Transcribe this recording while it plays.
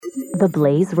The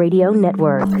Blaze Radio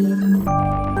Network.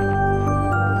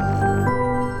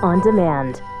 On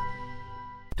demand.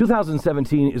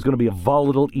 2017 is going to be a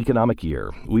volatile economic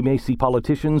year. We may see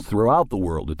politicians throughout the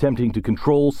world attempting to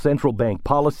control central bank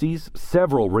policies.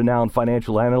 Several renowned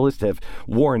financial analysts have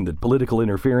warned that political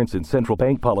interference in central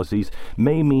bank policies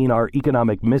may mean our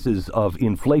economic misses of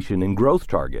inflation and growth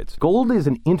targets. Gold is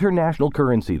an international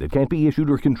currency that can't be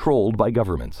issued or controlled by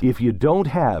governments. If you don't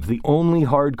have the only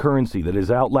hard currency that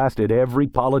has outlasted every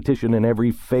politician and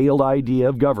every failed idea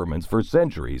of governments for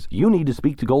centuries, you need to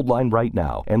speak to Goldline right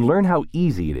now and learn how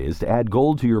easy it is to add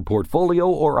gold to your portfolio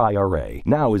or IRA.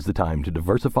 Now is the time to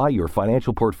diversify your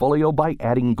financial portfolio by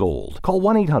adding gold. Call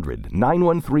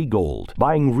 1-800-913-GOLD.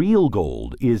 Buying real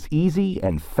gold is easy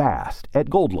and fast at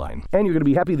Goldline. And you're going to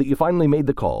be happy that you finally made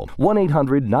the call.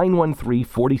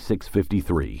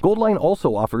 1-800-913-4653. Goldline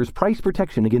also offers price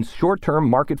protection against short-term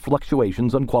market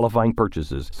fluctuations on qualifying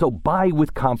purchases. So buy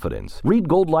with confidence. Read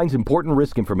Goldline's important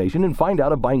risk information and find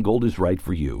out if buying gold is right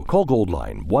for you. Call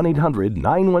Goldline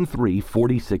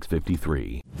 1-800-913-4653.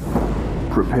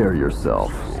 Prepare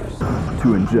yourself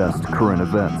to ingest current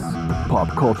events,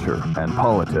 pop culture, and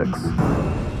politics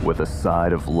with a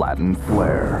side of Latin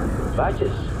flair.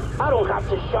 Vices? I don't have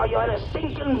to show you any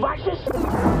stinking vices.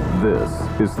 This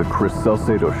is the Chris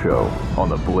Salcedo Show on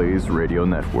the Blaze Radio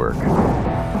Network.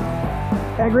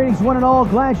 Greetings, one and all.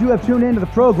 Glad you have tuned into the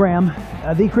program.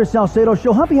 The Chris Salcedo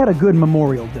Show. Hope you had a good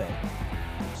Memorial Day.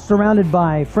 Surrounded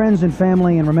by friends and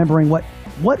family and remembering what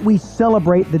we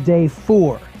celebrate the day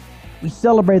for. We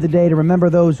celebrate the day to remember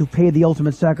those who paid the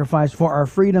ultimate sacrifice for our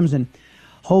freedoms, and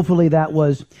hopefully that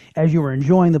was as you were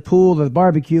enjoying the pool or the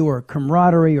barbecue or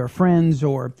camaraderie or friends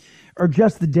or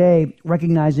just the day,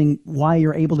 recognizing why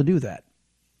you're able to do that.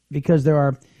 Because there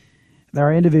are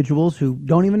individuals who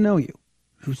don't even know you,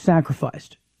 who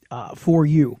sacrificed for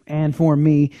you and for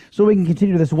me so we can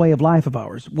continue this way of life of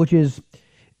ours, which is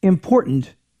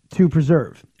important to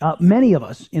preserve. Many of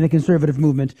us in the conservative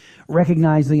movement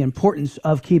recognize the importance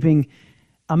of keeping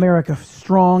America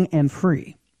strong and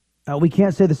free. We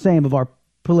can't say the same of our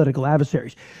political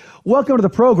adversaries. Welcome to the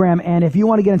program, and if you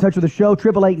want to get in touch with the show,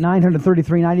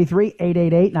 888-933-93,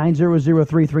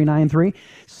 888-900-3393.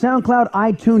 SoundCloud,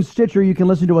 iTunes, Stitcher, you can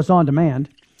listen to us on demand.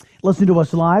 Listen to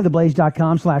us live,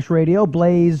 theblaze.com/radio,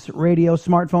 Blaze Radio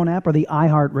smartphone app, or the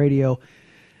iHeartRadio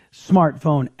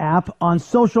smartphone app. On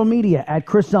social media at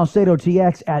Chris Salcedo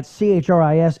TX, at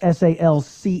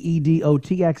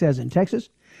ChrisSalcedoTX as in Texas.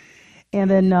 And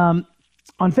then on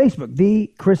Facebook, The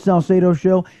Chris Salcedo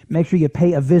Show. Make sure you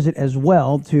pay a visit as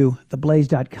well to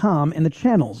theblaze.com in the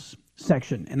channels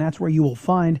section. And that's where you will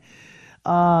find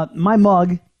my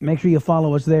mug. Make sure you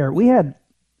follow us there. We had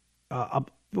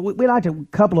we liked a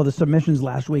couple of the submissions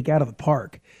last week out of the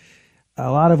park. A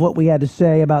lot of what we had to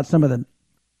say about some of the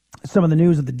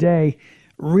news of the day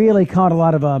really caught a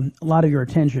lot of your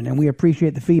attention, and we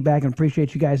appreciate the feedback and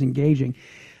appreciate you guys engaging.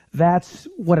 That's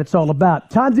what it's all about.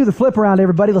 Time to do the flip around,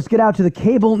 everybody. Let's get out to the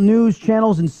cable news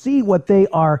channels and see what they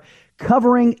are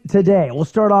covering today. We'll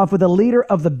start off with the leader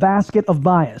of the basket of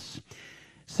bias,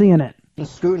 CNN.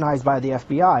 Scrutinized by the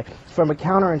FBI. From a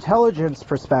counterintelligence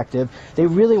perspective, they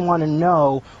really want to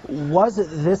know, was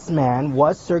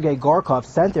Sergei Gorkov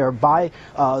sent there by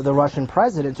the Russian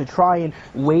president to try and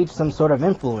wage some sort of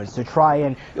influence,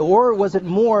 or was it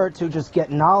more to just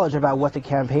get knowledge about what the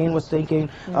campaign was thinking,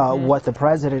 what the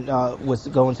president was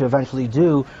going to eventually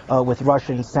do with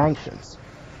Russian sanctions?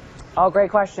 All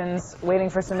great questions. Waiting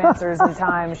for some answers in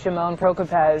time. Shimon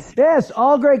Prokopez. Yes,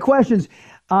 all great questions.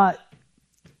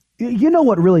 You know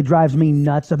what really drives me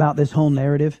nuts about this whole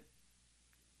narrative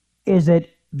is that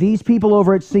these people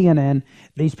over at CNN,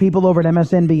 these people over at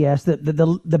MSNBS,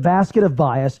 the basket of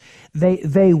bias,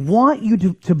 they want you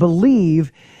to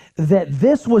believe that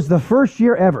this was the first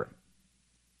year ever.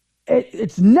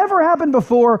 It's never happened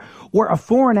before where a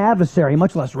foreign adversary,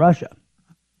 much less Russia,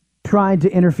 tried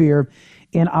to interfere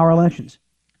in our elections.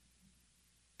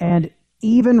 And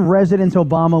even President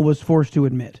Obama was forced to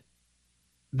admit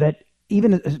that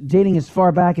even dating as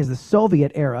far back as the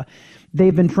Soviet era,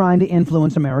 they've been trying to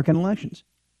influence American elections.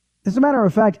 As a matter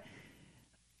of fact,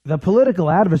 the political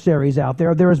adversaries out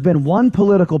there has been one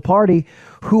political party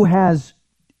who has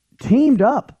teamed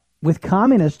up with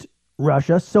communist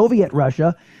Russia, Soviet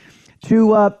Russia,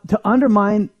 to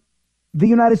undermine the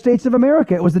United States of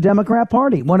America. It was the Democrat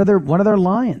Party, one of their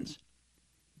lions.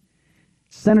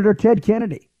 Senator Ted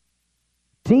Kennedy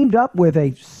teamed up with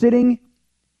a sitting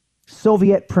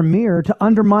Soviet premier to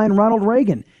undermine Ronald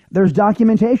Reagan. There's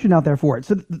documentation out there for it.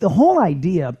 So the whole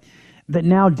idea that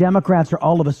now Democrats are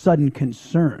all of a sudden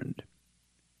concerned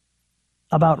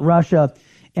about Russia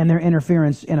and their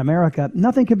interference in America,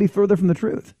 nothing could be further from the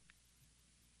truth.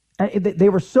 They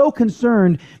were so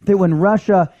concerned that when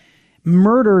Russia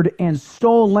murdered and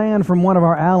stole land from one of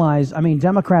our allies, I mean,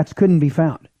 Democrats couldn't be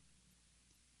found.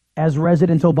 As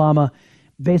President Obama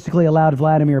basically allowed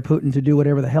Vladimir Putin to do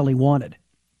whatever the hell he wanted.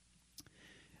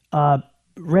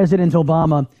 President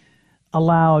Obama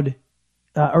allowed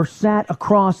or sat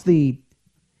across the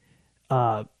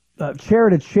chair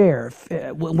to chair,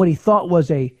 what he thought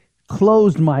was a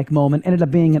closed mic moment ended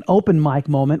up being an open mic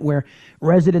moment where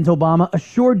President Obama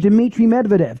assured Dmitry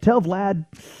Medvedev, tell Vlad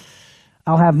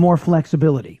I'll have more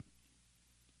flexibility.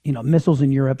 You know, missiles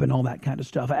in Europe and all that kind of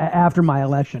stuff after my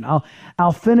election.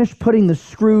 I'll finish putting the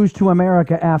screws to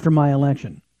America after my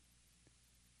election,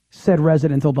 said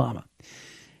President Obama.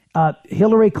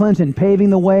 Hillary Clinton paving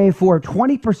the way for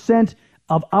 20%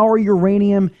 of our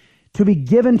uranium to be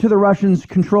given to the Russians'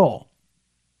 control.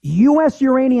 U.S.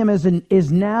 uranium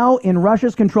is now in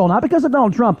Russia's control, not because of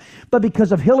Donald Trump, but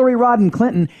because of Hillary Rodham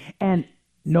Clinton, and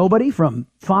nobody from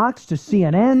Fox to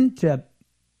CNN to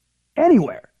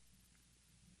anywhere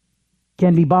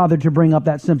can be bothered to bring up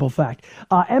that simple fact.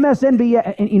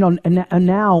 MSNBC, you know, and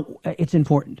now it's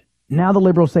important. Now the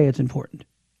liberals say it's important.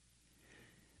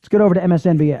 Let's get over to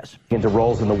MSNBS. Into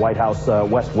roles in the White House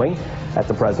West Wing at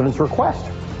the president's request.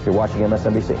 You're watching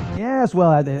MSNBC. Yes,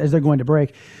 well, as they're going to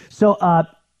break. So a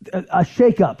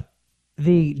shakeup.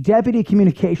 The deputy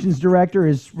communications director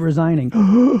is resigning.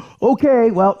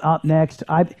 Okay, well, up next.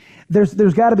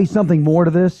 There's got to be something more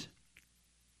to this.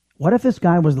 What if this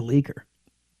guy was the leaker?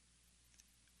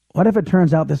 What if it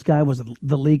turns out this guy was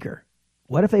the leaker?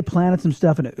 What if they planted some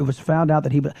stuff and it was found out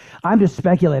that he... I'm just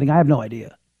speculating. I have no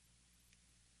idea.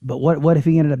 But what if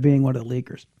he ended up being one of the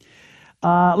leakers?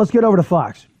 Let's get over to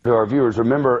Fox. To our viewers,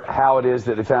 remember how it is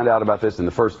that they found out about this in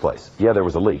the first place. Yeah, there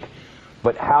was a leak.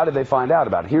 But how did they find out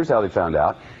about it? Here's how they found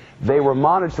out. They were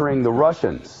monitoring the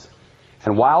Russians.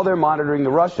 And while they're monitoring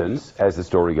the Russians, as the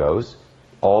story goes,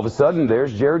 all of a sudden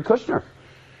there's Jared Kushner.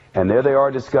 And there they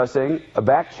are discussing a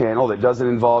back channel that doesn't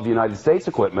involve United States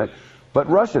equipment, but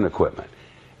Russian equipment.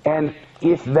 And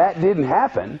if that didn't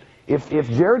happen, if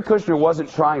Jared Kushner wasn't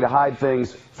trying to hide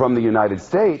things from the United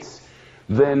States,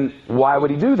 then why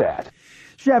would he do that?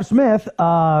 Shep Smith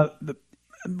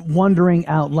wondering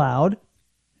out loud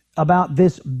about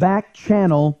this back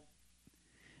channel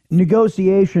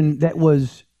negotiation that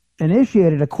was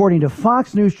initiated according to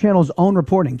Fox News Channel's own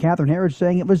reporting. Catherine Herridge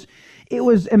saying it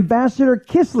was Ambassador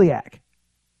Kislyak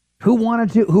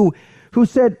who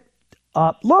said,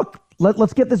 look,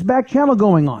 let's get this back channel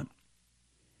going on.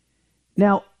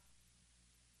 Now,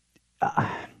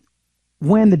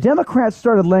 when the Democrats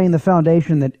started laying the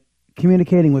foundation that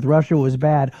communicating with Russia was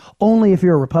bad, only if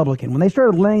you're a Republican, when they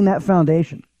started laying that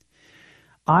foundation,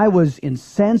 I was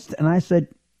incensed and I said,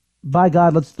 by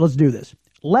God, let's do this.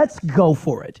 Let's go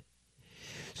for it.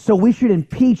 So we should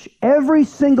impeach every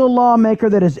single lawmaker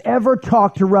that has ever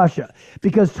talked to Russia,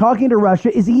 because talking to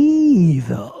Russia is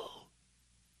evil.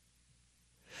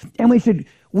 And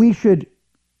we should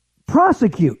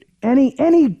prosecute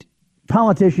any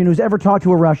politician who's ever talked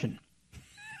to a Russian.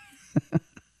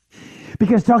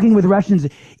 Because talking with Russians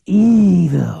is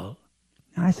evil.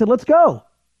 And I said, let's go.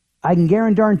 I can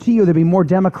guarantee you there'll be more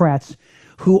Democrats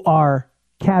who are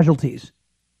casualties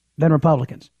than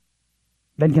Republicans,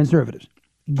 than conservatives.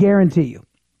 Guarantee you.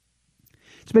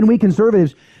 It's been we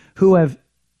conservatives who have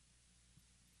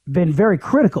been very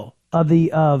critical of the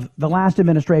last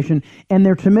administration and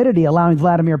their timidity allowing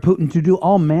Vladimir Putin to do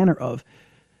all manner of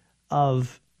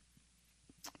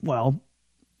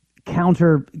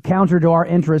counter to our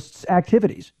interests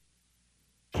activities,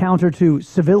 counter to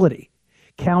civility,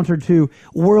 counter to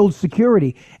world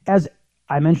security, as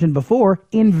I mentioned before,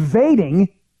 invading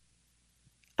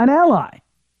an ally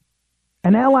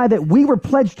that we were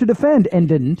pledged to defend and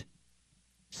didn't,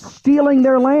 stealing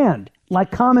their land like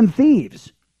common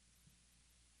thieves,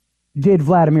 did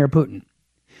Vladimir Putin.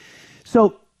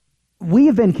 So we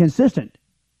have been consistent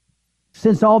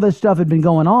since all this stuff had been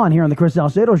going on here on the Chris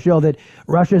Salcedo show that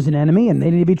Russia is an enemy and they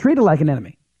need to be treated like an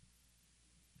enemy.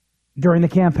 During the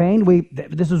campaign,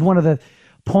 this was one of the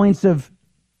points of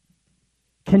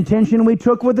contention we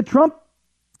took with the Trump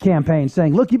campaign,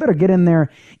 saying, look, you better get in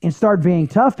there and start being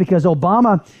tough because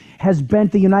Obama has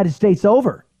bent the United States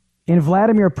over. And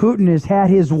Vladimir Putin has had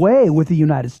his way with the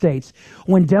United States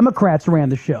when Democrats ran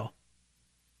the show.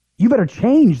 You better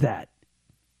change that,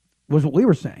 was what we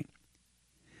were saying.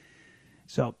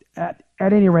 So at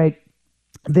any rate,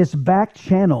 this back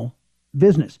channel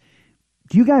business,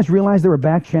 do you guys realize there were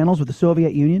back channels with the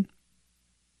Soviet Union?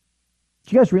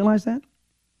 Do you guys realize that?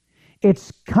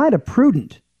 It's kind of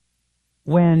prudent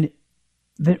when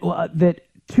that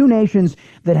two nations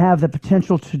that have the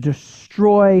potential to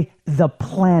destroy the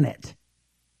planet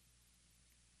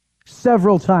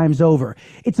several times over.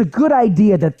 It's a good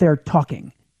idea that they're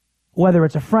talking, whether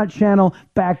it's a front channel,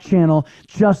 back channel,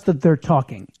 just that they're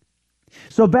talking.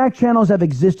 So back channels have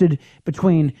existed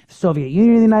between the Soviet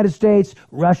Union and the United States,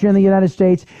 Russia and the United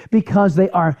States, because they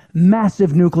are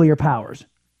massive nuclear powers.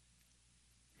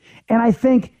 And I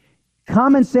think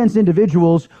common sense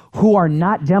individuals who are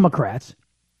not Democrats,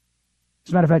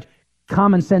 as a matter of fact,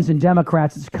 common sense in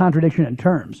Democrats is a contradiction in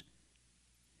terms,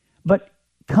 but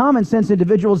common sense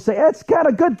individuals say it's kind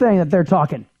of a good thing that they're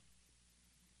talking,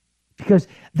 because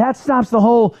that stops the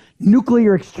whole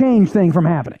nuclear exchange thing from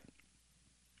happening.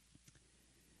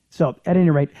 So, at any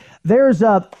rate, there's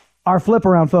our flip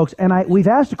around, folks. And we've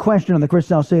asked a question on the Chris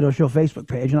Salcedo Show Facebook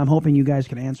page, and I'm hoping you guys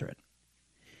can answer it.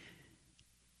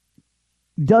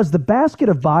 Does the basket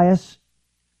of bias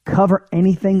cover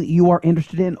anything that you are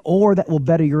interested in or that will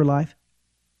better your life?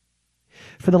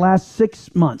 For the last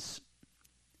 6 months,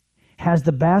 has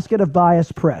the basket of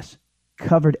bias press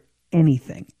covered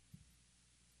anything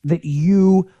that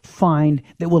you find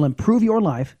that will improve your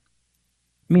life?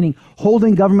 Meaning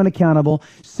holding government accountable,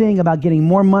 seeing about getting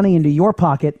more money into your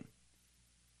pocket,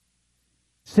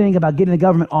 seeing about getting the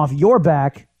government off your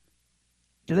back.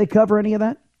 Do they cover any of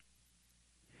that?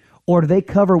 Or do they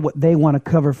cover what they want to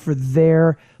cover for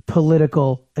their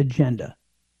political agenda?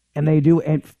 And they do.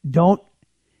 And don't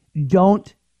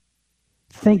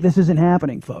think this isn't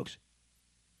happening, folks.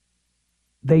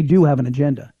 They do have an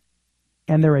agenda.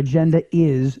 And their agenda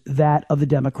is that of the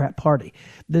Democrat Party,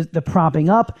 the propping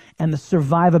up and the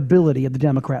survivability of the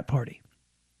Democrat Party.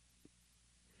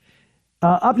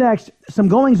 Up next, some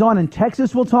goings on in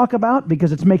Texas we'll talk about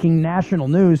because it's making national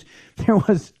news. There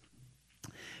was a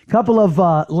couple of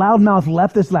loudmouth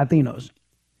leftist Latinos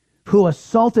who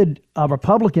assaulted a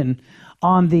Republican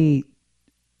on the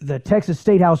Texas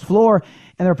State House floor,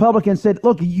 and the Republican said,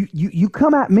 "Look, you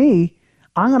come at me,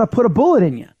 I'm going to put a bullet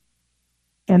in you."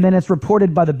 And then it's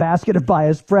reported by the basket of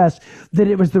bias press that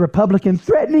it was the Republican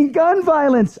threatening gun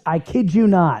violence. I kid you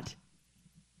not.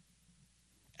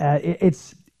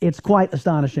 It's quite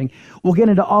astonishing. We'll get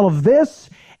into all of this.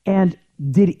 And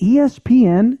did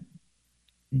ESPN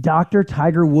doctor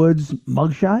Tiger Woods'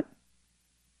 mugshot?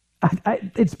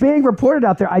 It's being reported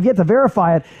out there. I've yet to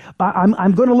verify it.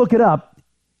 I'm going to look it up,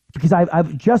 because I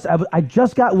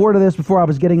just got word of this before I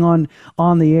was getting on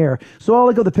the air. So I'll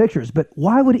look at the pictures. But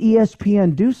why would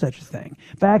ESPN do such a thing?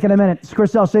 Back in a minute. It's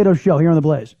Chris Salcedo Show here on The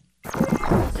Blaze.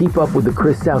 Keep up with the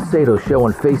Chris Salcedo Show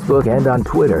on Facebook and on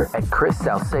Twitter at Chris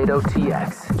Salcedo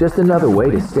TX. Just another way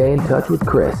to stay in touch with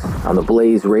Chris on the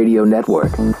Blaze Radio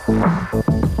Network.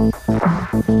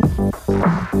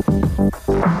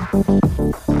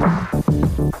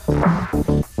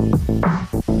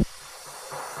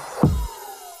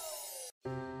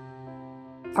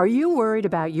 Are you worried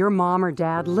about your mom or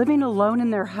dad living alone in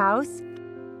their house?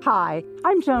 Hi,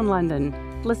 I'm Joan London.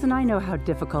 Listen, I know how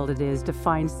difficult it is to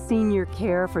find senior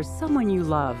care for someone you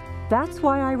love. That's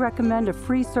why I recommend a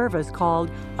free service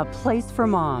called A Place for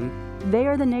Mom. They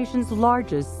are the nation's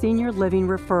largest senior living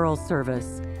referral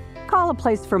service. Call A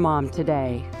Place for Mom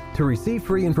today. To receive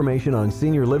free information on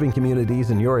senior living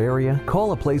communities in your area,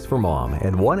 call A Place for Mom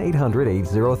at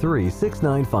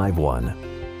 1-800-803-6951.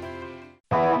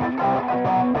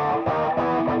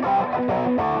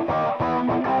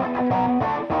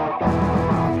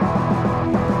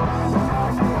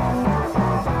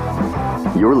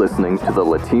 You're listening to the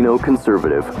Latino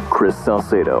conservative, Chris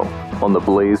Salcedo, on the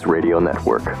Blaze Radio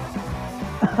Network.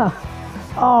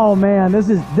 Oh man, this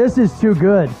is too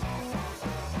good.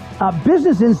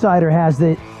 Business Insider has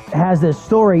this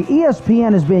story.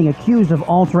 ESPN is being accused of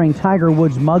altering Tiger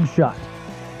Woods' mugshot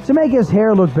to make his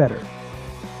hair look better,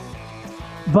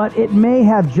 but it may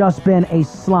have just been a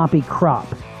sloppy crop,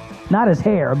 not his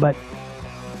hair, but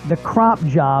the crop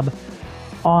job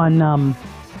on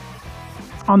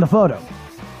the photo.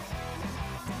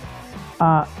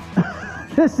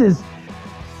 This is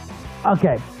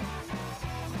okay.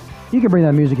 You can bring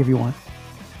that music if you want.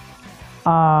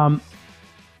 All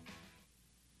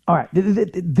right,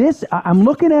 this I'm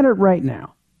looking at it right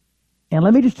now, and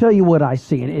let me just tell you what I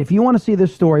see. And if you want to see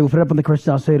this story, we'll put it up on the Chris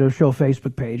Salcedo Show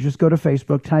Facebook page. Just go to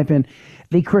Facebook, type in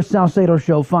the Chris Salcedo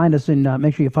Show, find us, and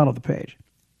make sure you follow the page.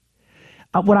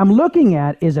 What I'm looking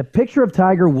at is a picture of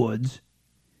Tiger Woods,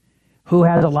 who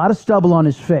has a lot of stubble on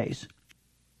his face,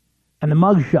 and the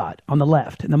mugshot on the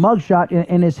left. And the mugshot,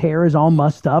 and his hair is all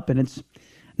mussed up, and it's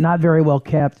not very well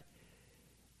kept.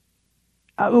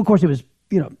 Of course, he was,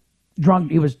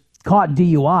 drunk. He was caught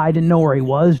DUI. Didn't know where he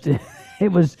was.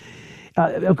 It was,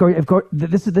 of course.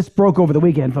 This broke over the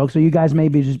weekend, folks. So you guys may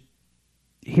be just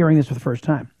hearing this for the first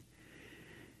time.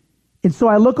 And so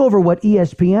I look over what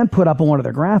ESPN put up on one of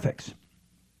their graphics,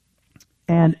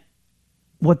 And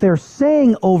what they're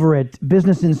saying over at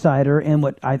Business Insider, and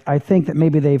what I think that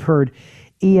maybe they've heard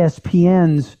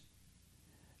ESPN's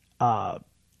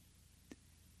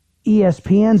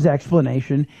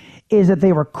explanation, is that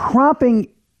they were cropping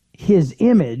his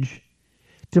image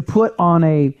to put on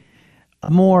a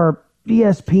more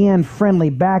ESPN-friendly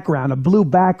background, a blue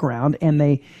background, and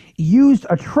they used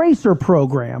a tracer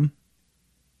program,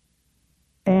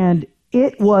 and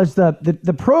it was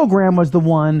the program was the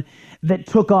one that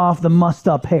took off the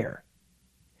mussed-up hair.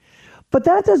 But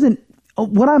that doesn't...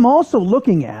 What I'm also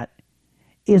looking at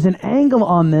is an angle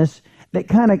on this that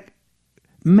kind of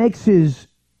makes his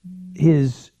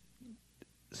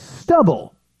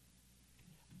stubble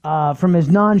from his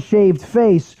non-shaved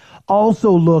face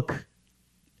also look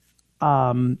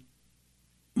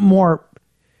more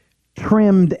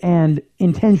trimmed and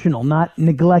intentional, not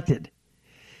neglected.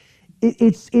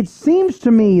 It seems to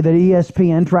me that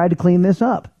ESPN tried to clean this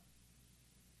up,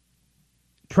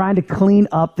 trying to clean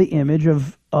up the image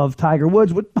of Tiger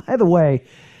Woods. Which, by the way,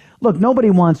 look,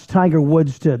 nobody wants Tiger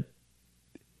Woods to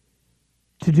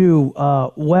do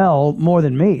well more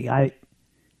than me. I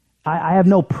have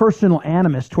no personal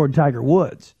animus toward Tiger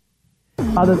Woods,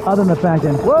 other than the fact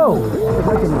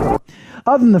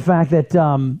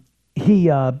that he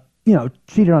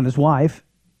cheated on his wife,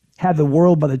 had the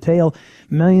world by the tail,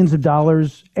 millions of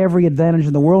dollars, every advantage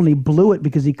in the world, and he blew it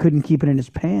because he couldn't keep it in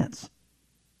his pants.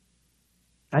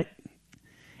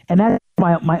 And that's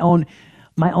my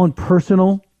own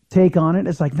personal take on it.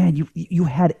 It's like, man, you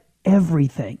had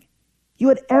everything. You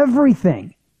had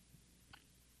everything.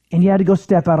 And you had to go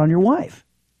step out on your wife.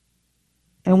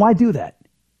 And why do that?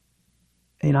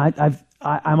 You know,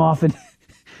 I'm often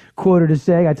quoted as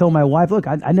saying, I told my wife, look,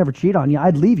 I'd never cheat on you.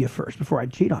 I'd leave you first before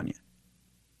I'd cheat on you.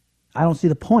 I don't see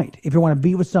the point. If you want to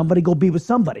be with somebody, go be with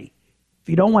somebody. If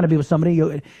you don't want to be with somebody,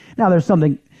 now there's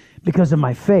something, because of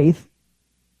my faith,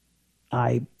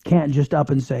 I can't just up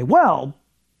and say, well,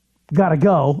 gotta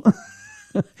go.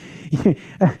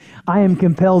 I am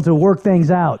compelled to work things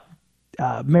out.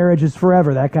 Marriage is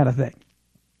forever, that kind of thing.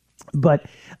 But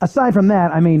aside from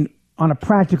that, I mean, on a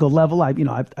practical level, I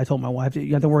told my wife,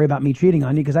 you have to worry about me cheating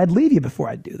on you because I'd leave you before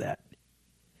I'd do that.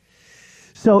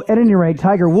 So at any rate,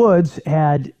 Tiger Woods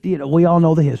had, we all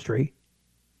know the history.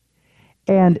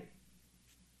 And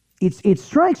it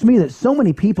strikes me that so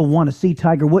many people want to see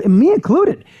Tiger Woods, and me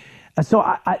included. So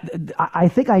I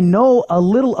think I know a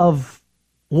little of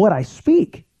what I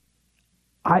speak.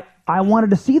 I wanted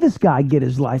to see this guy get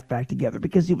his life back together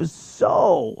because he was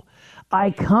so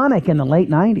iconic in the late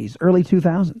 90s, early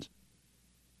 2000s.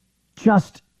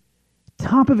 Just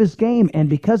top of his game. And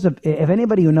because of, if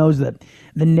anybody who knows the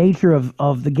nature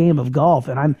of the game of golf,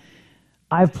 and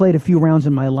I've played a few rounds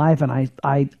in my life, and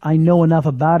I know enough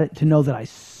about it to know that I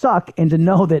suck and to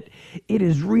know that it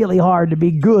is really hard to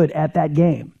be good at that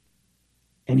game.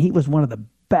 And he was one of the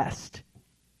best.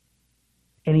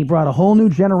 And he brought a whole new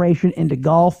generation into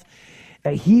golf.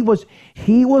 He was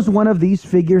one of these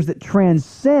figures that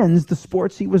transcends the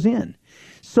sports he was in.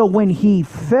 So when he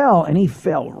fell, and he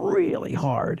fell really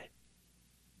hard,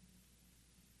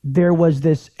 there was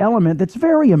this element that's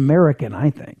very American, I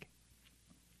think,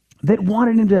 that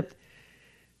wanted him to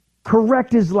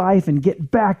correct his life and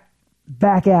get back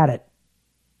at it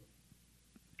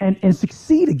and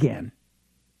succeed again.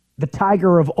 The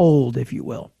Tiger of old, if you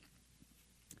will.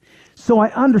 So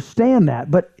I understand that,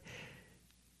 but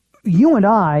you and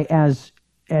I, as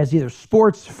either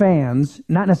sports fans,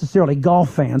 not necessarily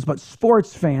golf fans, but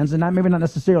sports fans, and maybe not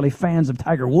necessarily fans of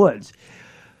Tiger Woods,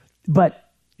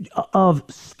 but of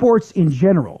sports in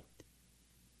general,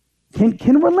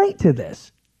 can relate to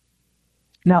this.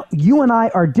 Now, you and I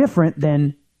are different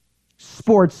than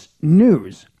sports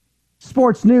news.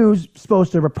 Sports news is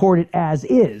supposed to report it as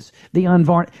is, the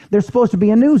unvarnished. They're supposed to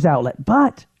be a news outlet,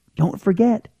 but don't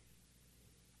forget,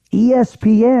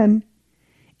 ESPN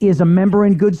is a member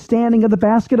in good standing of the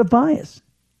basket of bias.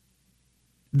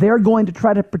 They're going to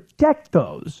try to protect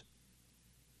those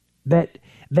that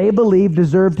they believe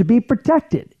deserve to be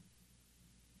protected.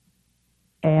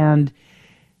 And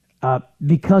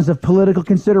because of political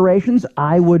considerations,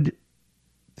 I would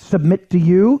submit to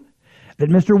you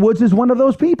that Mr. Woods is one of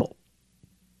those people.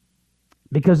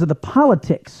 Because of the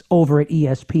politics over at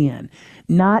ESPN,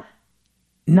 not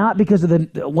because of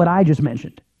what I just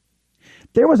mentioned.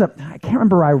 There was I can't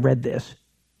remember I read this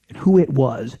and who it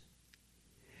was,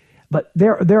 but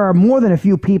there are more than a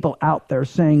few people out there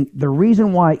saying the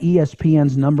reason why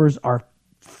ESPN's numbers are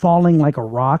falling like a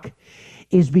rock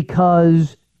is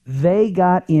because they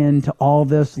got into all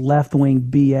this left-wing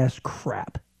BS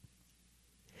crap.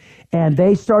 And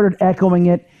they started echoing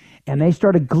it, and they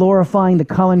started glorifying the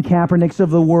Colin Kaepernicks of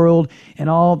the world and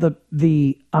all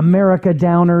the America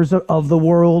downers of the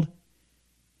world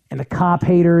and the cop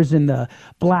haters and the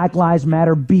Black Lives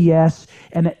Matter BS.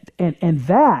 And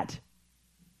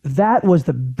that was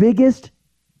the biggest,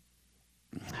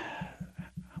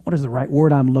 what is the right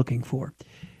word I'm looking for?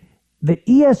 That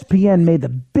ESPN made the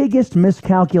biggest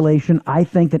miscalculation I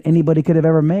think that anybody could have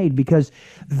ever made, because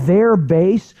their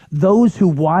base, those who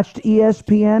watched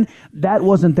ESPN, that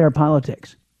wasn't their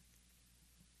politics.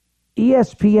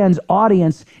 ESPN's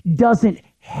audience doesn't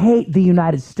hate the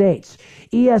United States.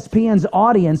 ESPN's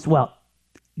audience, well,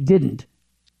 didn't.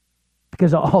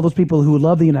 Because all those people who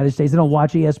love the United States, they don't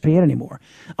watch ESPN anymore.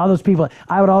 All those people,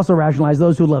 I would also rationalize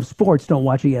those who love sports don't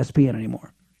watch ESPN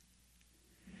anymore.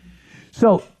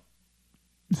 So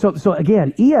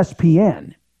again,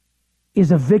 ESPN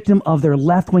is a victim of their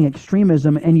left-wing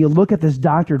extremism, and you look at this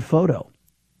doctored photo,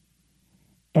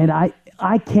 and I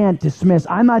can't dismiss,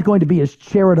 I'm not going to be as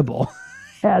charitable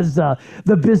as the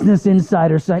Business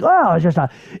Insider saying, oh, it was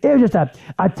just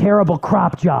a terrible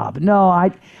crop job. No,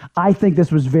 I think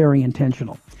this was very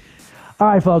intentional. All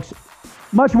right, folks,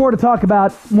 much more to talk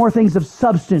about, more things of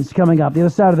substance coming up. The other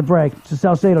side of the break, it's the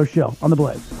Salcedo Show on The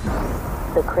Blaze.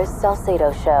 The Chris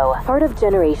Salcedo Show, part of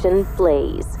Generation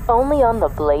Blaze, only on the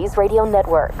Blaze Radio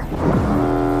Network.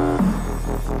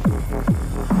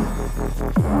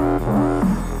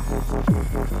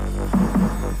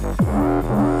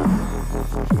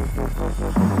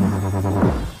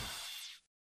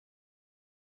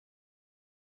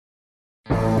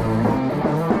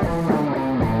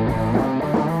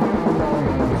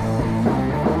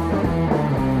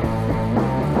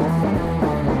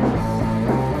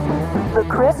 The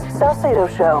Chris Salcedo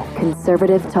Show.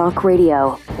 Conservative talk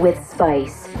radio with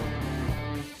spice.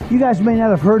 You guys may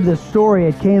not have heard this story.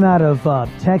 It came out of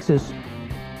Texas,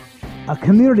 a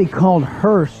community called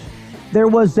Hearst. There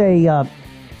was I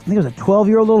think it was a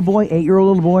 12-year-old little boy,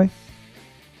 8-year-old little boy,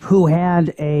 who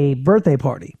had a birthday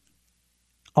party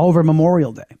over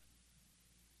Memorial Day.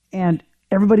 And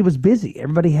everybody was busy.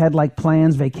 Everybody had like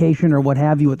plans, vacation, or what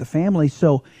have you with the family.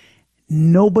 So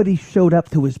nobody showed up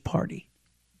to his party.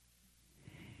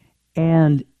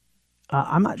 And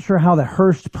I'm not sure how the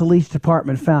Hearst Police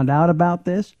Department found out about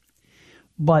this,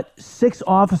 but 6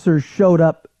 officers showed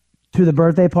up to the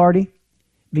birthday party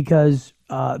because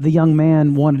the young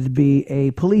man wanted to be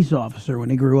a police officer when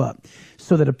he grew up.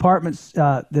 So the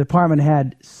department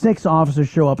had 6 officers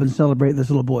show up and celebrate this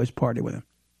little boy's party with him.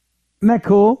 Isn't that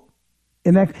cool?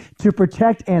 And that to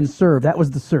protect and serve, that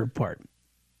was the serve part.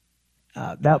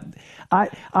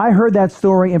 I heard that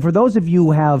story, and for those of you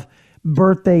who have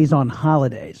birthdays on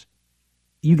holidays,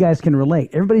 you guys can relate.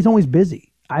 Everybody's always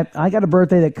busy. I got a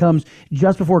birthday that comes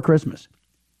just before Christmas,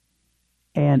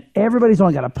 and everybody's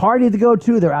only got a party to go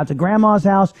to. They're out to grandma's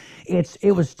house.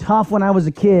 It was tough when I was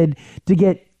a kid to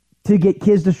get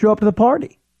kids to show up to the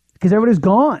party because everybody's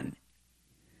gone.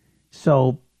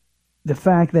 So the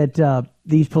fact that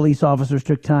these police officers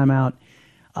took time out,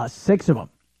 6 of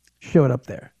them showed up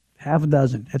there. Half a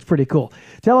dozen. That's pretty cool.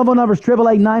 Telephone numbers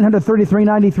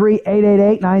 888-900-3393,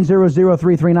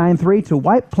 888-900-3393. To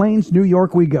White Plains, New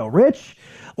York we go. Rich,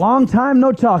 long time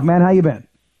no talk, man. How you been?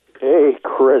 Hey,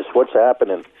 Chris, what's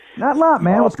happening? Not a lot,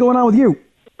 man. What's going on with you?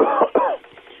 I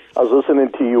was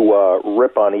listening to you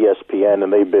rip on ESPN,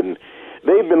 and they've been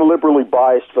liberally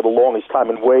biased for the longest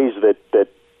time in ways that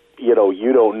you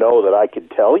don't know that I could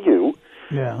tell you.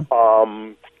 Yeah.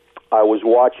 I was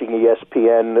watching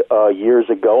ESPN years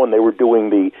ago, and they were doing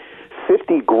the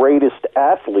 50 greatest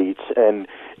athletes. And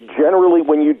generally,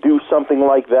 when you do something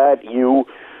like that, you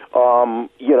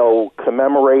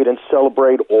commemorate and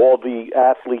celebrate all the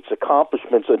athletes'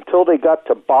 accomplishments until they got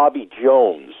to Bobby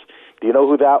Jones. Do you know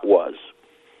who that was?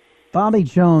 Bobby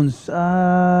Jones?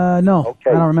 No,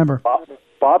 okay. I don't remember.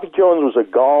 Bobby Jones was a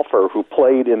golfer who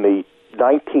played in the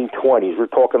 1920s. We're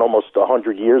talking almost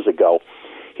 100 years ago.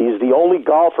 He's the only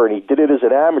golfer, and he did it as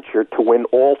an amateur, to win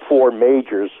all 4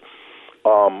 majors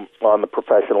on the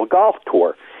professional golf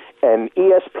tour. And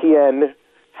ESPN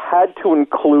had to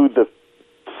include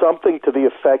something to the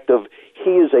effect of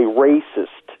he is a racist.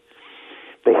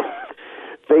 They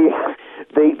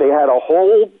had a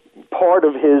whole part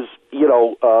of his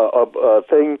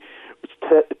thing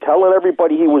telling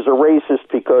everybody he was a racist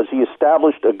because he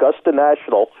established Augusta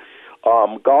National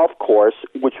golf course,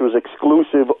 which was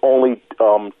exclusive only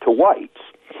to whites.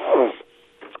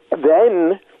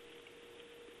 Then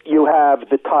you have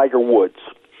the Tiger Woods.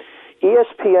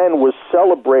 ESPN was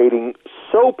celebrating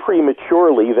so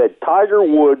prematurely that Tiger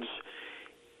Woods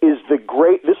is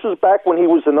this was back when he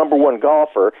was the number 1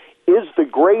 golfer, is the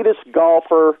greatest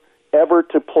golfer ever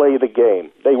to play the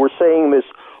game. They were saying this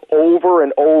over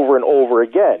and over and over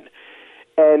again.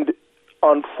 And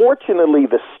unfortunately,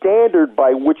 the standard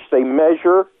by which they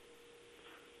measure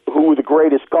who the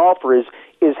greatest golfer is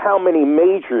how many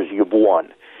majors you've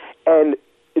won. And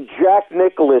Jack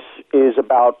Nicklaus is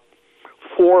about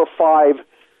 4 or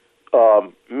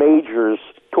 5 majors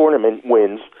tournament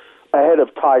wins ahead of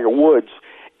Tiger Woods.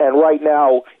 And right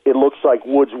now, it looks like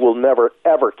Woods will never,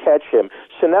 ever catch him.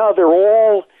 So now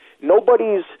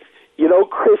nobody's,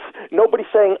 Chris, nobody's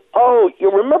saying, oh, you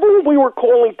remember when we were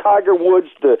calling Tiger Woods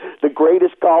the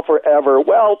greatest golfer ever?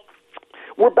 Well,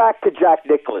 we're back to Jack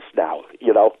Nicklaus now,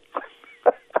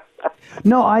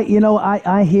 No,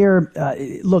 I hear,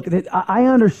 look, I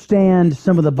understand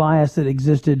some of the bias that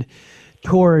existed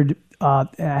toward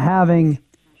having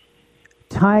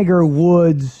Tiger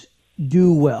Woods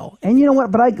do well. And you know what,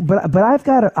 but I've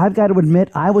got to admit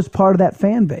I was part of that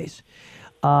fan base.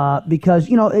 Because,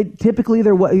 typically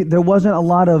there wasn't a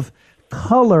lot of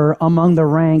color among the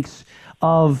ranks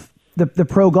of the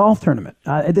pro golf tournament.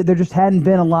 There just hadn't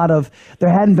been a lot of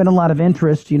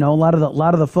interest. A lot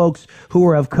of the folks who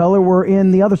were of color were in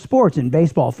the other sports, in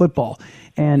baseball, football,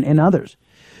 and others.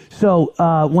 So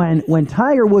when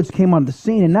Tiger Woods came on the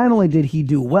scene, and not only did he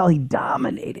do well, he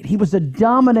dominated. He was a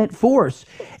dominant force,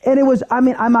 and it was. I'm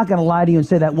not going to lie to you and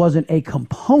say that wasn't a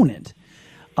component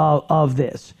of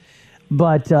this,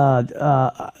 but.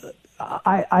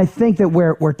 I think that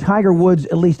where Tiger Woods,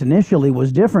 at least initially,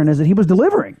 was different is that he was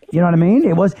delivering. You know what I mean?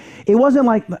 It wasn't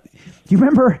like. Do you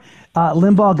remember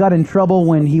Limbaugh got in trouble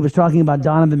when he was talking about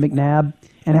Donovan McNabb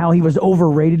and how he was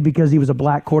overrated because he was a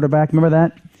black quarterback? Remember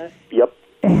that? Yep.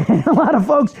 And a lot of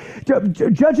folks,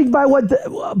 judging by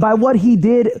what he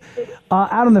did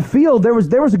out on the field, there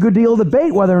was a good deal of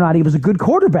debate whether or not he was a good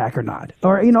quarterback or not,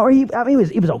 or he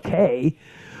was okay.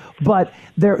 But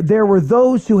there were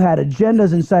those who had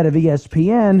agendas inside of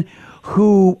ESPN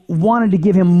who wanted to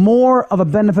give him more of a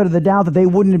benefit of the doubt that they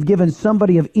wouldn't have given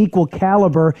somebody of equal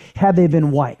caliber had they been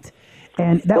white.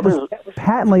 And that was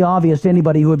patently obvious to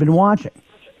anybody who had been watching.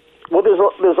 Well,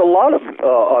 there's a lot of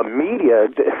media.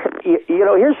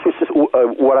 Here's just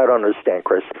what I don't understand,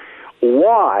 Chris.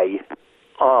 Why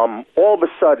all of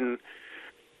a sudden...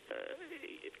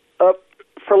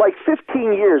 for like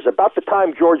 15 years, about the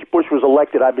time George Bush was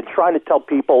elected, I've been trying to tell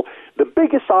people the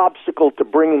biggest obstacle to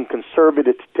bringing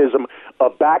conservatism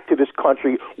back to this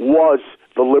country was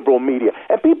the liberal media.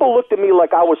 And people looked at me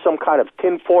like I was some kind of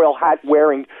tinfoil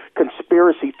hat-wearing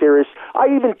conspiracy theorist. I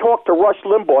even talked to Rush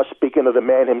Limbaugh, speaking of the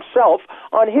man himself,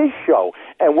 on his show.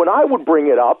 And when I would bring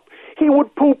it up, he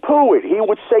would poo-poo it. He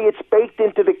would say it's baked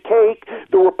into the cake.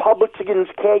 The Republicans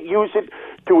can't use it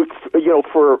to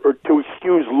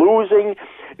excuse losing.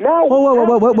 Now, whoa.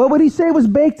 What would he say was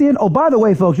baked in? Oh, by the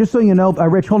way, folks, just so you know,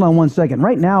 Rich, hold on one second.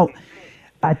 Right now,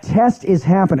 a test is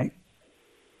happening.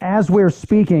 As we're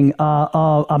speaking,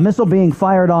 a missile being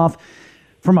fired off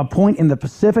from a point in the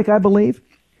Pacific, I believe,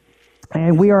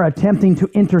 and we are attempting to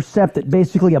intercept it,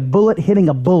 basically a bullet hitting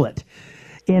a bullet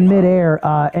in midair.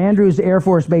 Andrews Air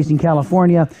Force Base in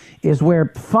California is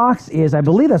where Fox is. I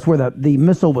believe that's where the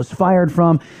missile was fired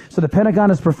from. So the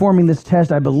Pentagon is performing this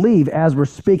test, I believe, as we're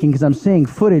speaking, because I'm seeing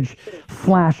footage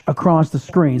flash across the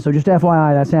screen. So just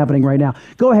FYI, that's happening right now.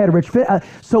 Go ahead, Rich.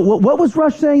 So what was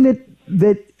Rush saying that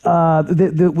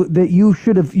you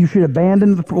should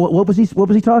abandon? What was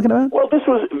he talking about? Well, this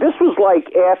was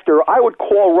like after I would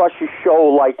call Rush's show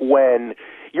like when.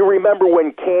 You remember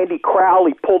when Candy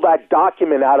Crowley pulled that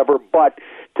document out of her butt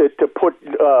to put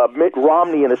Mitt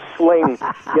Romney in a sling,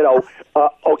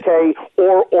 okay?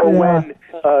 Or when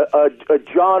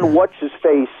John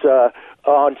What's-His-Face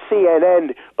on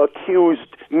CNN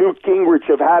accused Newt Gingrich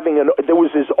of having there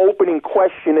was his opening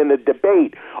question in the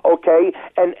debate, okay?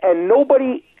 And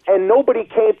nobody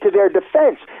came to their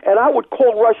defense. And I would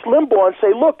call Rush Limbaugh and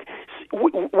say, look,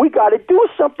 we got to do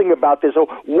something about this. So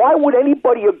why would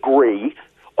anybody agree,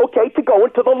 okay, to go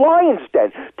into the lion's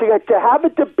den, to have a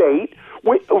debate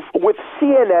with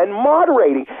CNN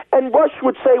moderating? And Rush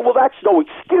would say, well, that's no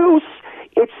excuse.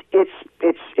 It's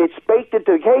baked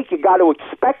into the cake. You got to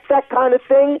expect that kind of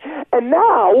thing. And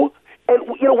now,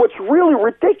 what's really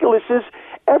ridiculous is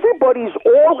everybody's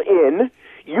all in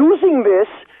using this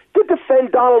to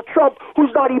defend Donald Trump,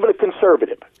 who's not even a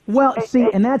conservative. Well,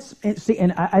 and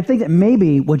I think that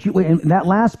maybe that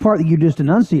last part that you just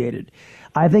enunciated,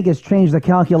 I think has changed the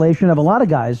calculation of a lot of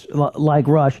guys like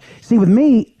Rush. See, with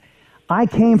me, I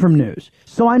came from news,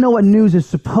 so I know what news is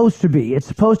supposed to be. It's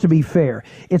supposed to be fair.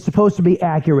 It's supposed to be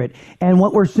accurate. And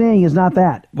what we're seeing is not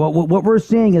that. What we're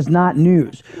seeing is not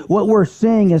news. What we're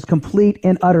seeing is complete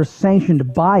and utter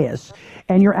sanctioned bias.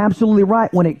 And you're absolutely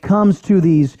right when it comes to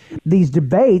these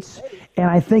debates. And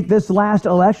I think this last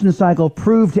election cycle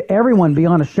proved to everyone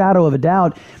beyond a shadow of a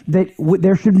doubt that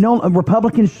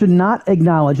Republicans should not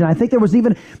acknowledge. And I think there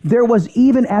was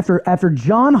even after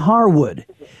John Harwood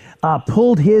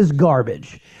pulled his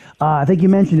garbage. I think you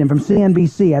mentioned him from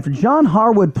CNBC. After John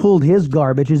Harwood pulled his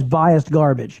garbage, his biased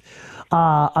garbage,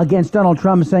 against Donald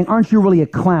Trump, saying, "Aren't you really a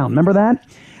clown?" Remember that?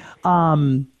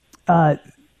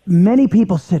 Many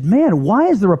people said, "Man, why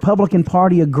is the Republican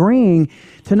Party agreeing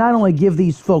to not only give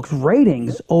these folks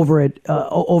ratings over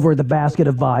the basket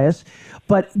of bias,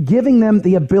 but giving them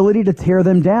the ability to tear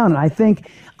them down?" And I think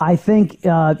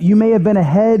you may have been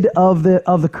ahead of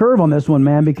the curve on this one,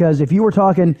 man, because if you were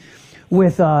talking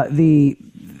with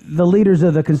the leaders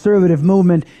of the conservative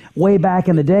movement way back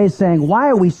in the day saying, why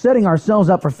are we setting ourselves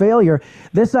up for failure?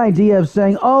 This idea of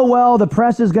saying, oh, well, the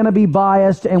press is going to be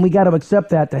biased and we got to accept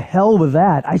that. To hell with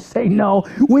that. I say, no,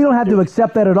 we don't have to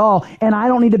accept that at all. And I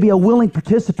don't need to be a willing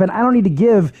participant. I don't need to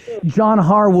give John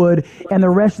Harwood and the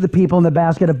rest of the people in the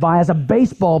basket of bias a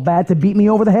baseball bat to beat me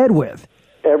over the head with.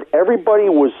 Everybody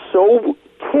was so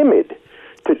timid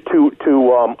to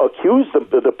accuse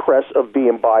the press of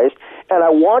being biased. And I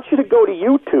want you to go to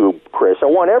YouTube, Chris. I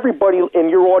want everybody in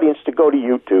your audience to go to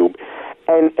YouTube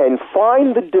and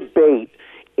find the debate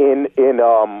in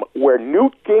where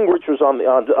Newt Gingrich was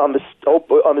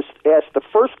asked the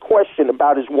first question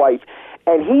about his wife,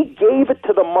 and he gave it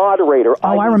to the moderator.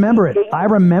 Oh, I remember it.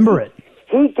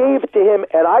 He gave it to him,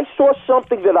 and I saw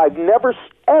something that I've never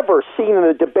ever seen in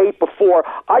a debate before.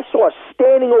 I saw a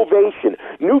standing ovation.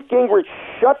 Newt Gingrich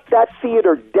shut that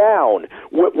theater down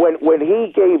when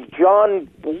he gave John,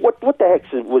 what the heck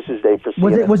was his name for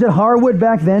CNN? Was it Harwood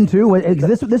back then too?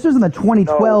 This was in the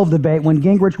 2012 debate when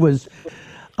Gingrich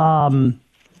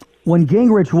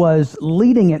was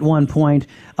leading at one point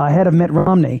ahead of Mitt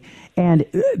Romney, and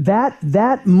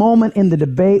that moment in the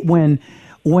debate when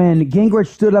Gingrich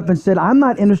stood up and said, "I'm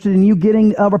not interested in you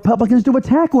getting Republicans to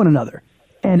attack one another,"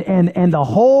 and the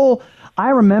whole, I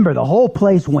remember the whole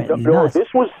place went nuts.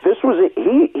 No,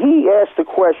 he asked the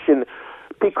question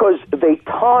because they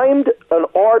timed an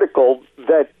article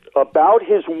about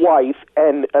his wife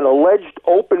and an alleged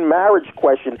open marriage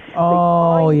question.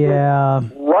 Oh, yeah.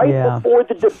 Before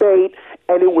the debate,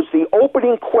 and it was the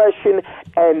opening question,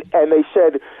 and they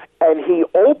said, and he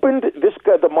opened, this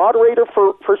guy, the moderator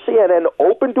for CNN,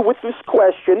 opened with this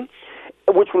question,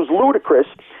 which was ludicrous,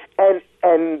 and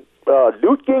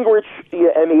Newt Gingrich,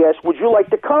 and he asked, would you like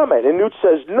to comment? And Newt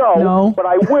says, no, but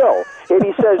I will. And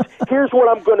he says, here's what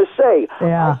I'm going to say.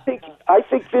 Yeah. I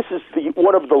think this is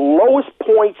one of the lowest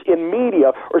points in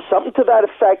media, or something to that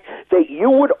effect, that you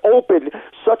would open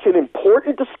such an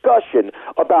important discussion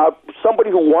about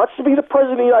somebody who wants to be the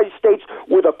president of the United States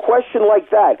with a question like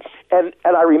that. And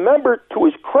I remember, to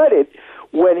his credit,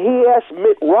 when he asked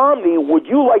Mitt Romney, would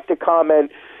you like to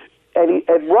comment? And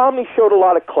Romney showed a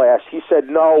lot of class. He said,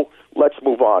 no, let's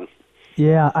move on.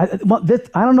 Yeah, I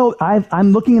don't know.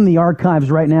 I'm looking in the archives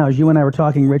right now as you and I were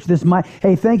talking, Rich.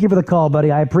 Hey, thank you for the call,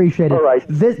 buddy. I appreciate it. All right.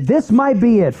 This might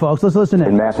be it, folks. Let's listen in.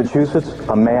 In Massachusetts,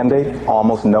 a mandate,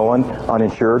 almost no one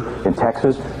uninsured. In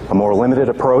Texas, a more limited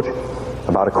approach,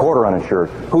 about a quarter uninsured.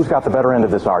 Who's got the better end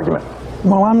of this argument?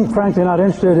 Well, I'm frankly not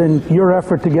interested in your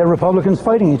effort to get Republicans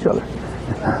fighting each other. The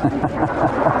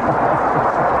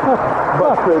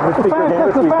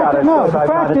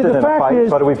fact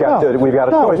is, we've got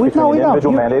a choice between an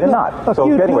individual mandate and not. Look,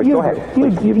 so anyway, go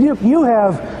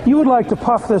ahead. You would like to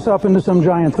puff this up into some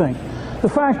giant thing. The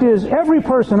fact is, every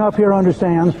person up here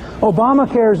understands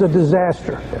Obamacare is a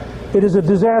disaster. It is a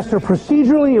disaster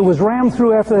procedurally. It was rammed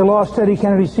through after they lost Teddy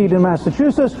Kennedy's seat in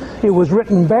Massachusetts. It was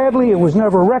written badly. It was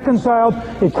never reconciled.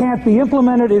 It can't be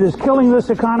implemented. It is killing this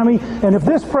economy. And if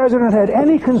this president had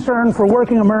any concern for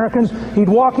working Americans, he'd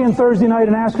walk in Thursday night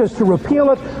and ask us to repeal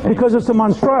it because it's a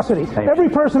monstrosity. Every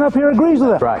person up here agrees with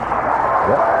that. Right.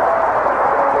 Yep.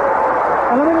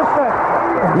 And let me just say.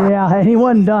 Yeah, and he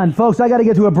wasn't done. Folks, I got to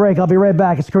get to a break. I'll be right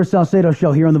back. It's Chris Salcedo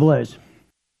Show here on The Blaze.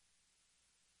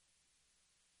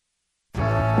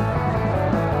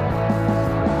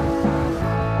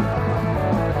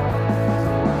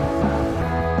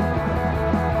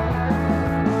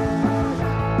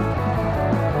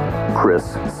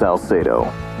 Chris Salcedo.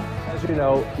 As you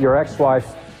know, your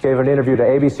ex-wife gave an interview to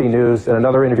ABC News and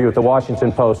another interview with the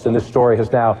Washington Post, and this story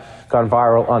has now gone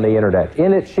viral on the internet.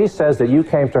 In it, she says that you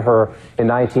came to her in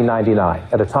 1999,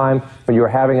 at a time when you were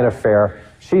having an affair.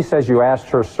 She says you asked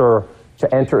her, sir,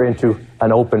 to enter into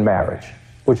an open marriage.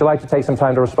 Would you like to take some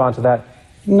time to respond to that?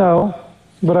 No,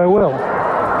 but I will.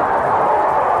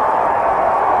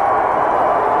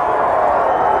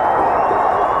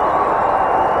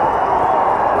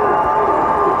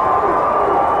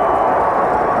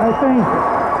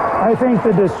 I think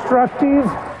the destructive,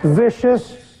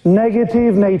 vicious,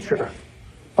 negative nature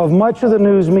of much of the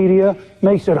news media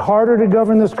makes it harder to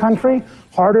govern this country,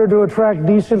 harder to attract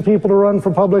decent people to run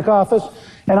for public office,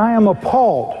 and I am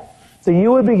appalled that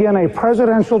you would begin a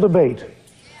presidential debate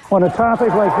on a topic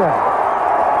like that.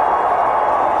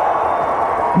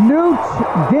 Newt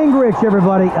Gingrich,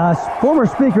 everybody, former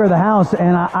Speaker of the House,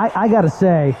 and I got to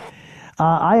say,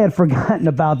 I had forgotten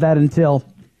about that until...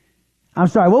 I'm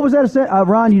sorry, what was that?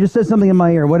 Ron, you just said something in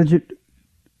my ear. What did you...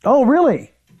 Oh, really?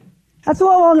 That's a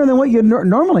lot longer than what you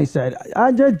normally said.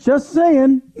 I just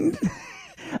saying.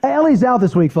 Ellie's out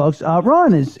this week, folks.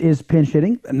 Ron is pinch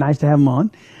hitting. Nice to have him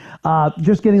on.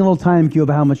 Just getting a little time cue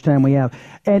about how much time we have.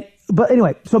 But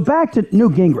anyway, so back to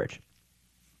Newt Gingrich.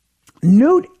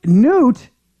 Newt,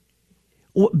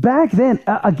 back then,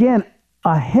 again,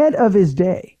 ahead of his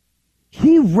day,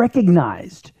 he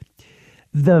recognized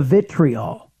the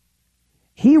vitriol.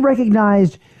 He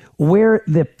recognized where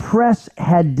the press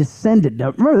had descended.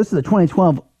 Now, remember, this is the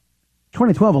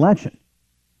 2012 election.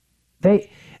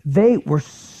 They were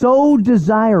so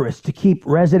desirous to keep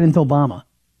President Obama.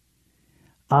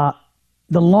 The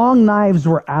long knives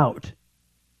were out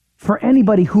for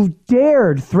anybody who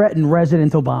dared threaten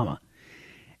President Obama.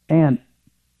 And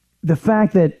the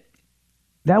fact that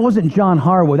wasn't John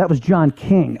Harwood, that was John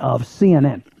King of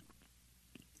CNN.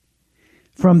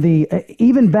 From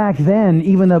even back then,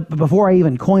 before I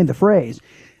even coined the phrase,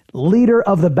 leader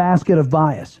of the basket of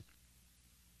bias.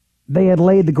 They had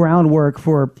laid the groundwork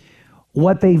for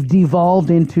what they've devolved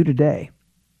into today.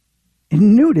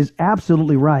 And Newt is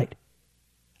absolutely right.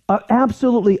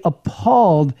 Absolutely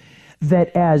appalled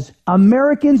that as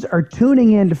Americans are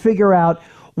tuning in to figure out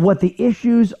what the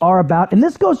issues are about, and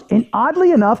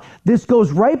oddly enough, this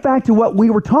goes right back to what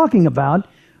we were talking about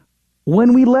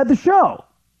when we led the show.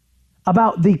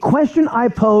 About the question I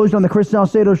posed on the Chris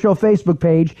Salcedo Show Facebook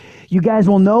page. You guys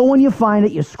will know when you find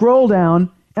it. You scroll down,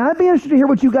 and I'd be interested to hear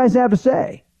what you guys have to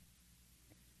say.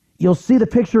 You'll see the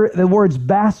picture, the words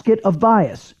basket of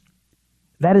bias.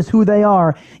 That is who they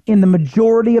are in the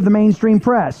majority of the mainstream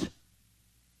press.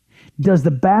 Does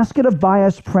the basket of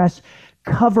bias press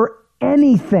cover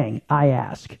anything, I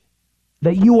ask,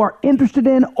 that you are interested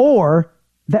in or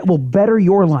that will better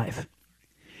your life?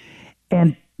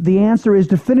 And the answer is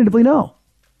definitively no.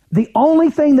 The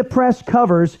only thing the press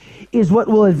covers is what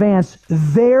will advance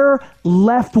their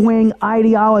left-wing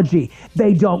ideology.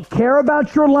 They don't care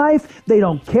about your life. They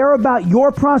don't care about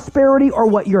your prosperity or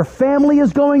what your family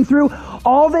is going through.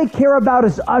 All they care about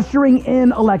is ushering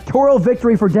in electoral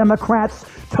victory for Democrats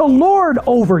to lord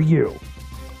over you.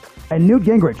 And Newt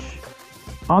Gingrich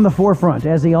on the forefront,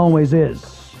 as he always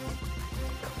is.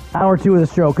 Hour 2 of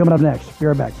the show coming up next. Be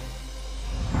right back.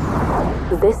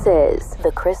 This is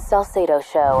the Chris Salcedo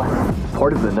Show.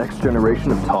 Part of the next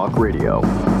generation of talk radio.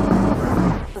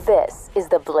 This is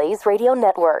the Blaze Radio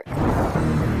Network.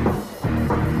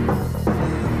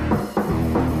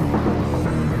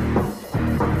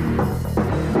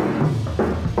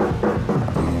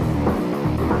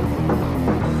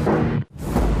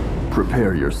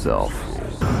 Prepare yourself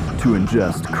to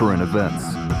ingest current events,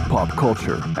 pop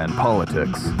culture, and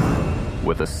politics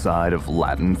with a side of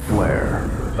Latin flair.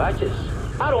 Badges?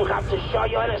 I don't have to show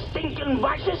you any stinking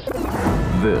badges.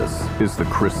 This is the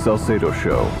Chris Salcedo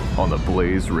Show on the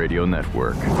Blaze Radio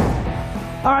Network.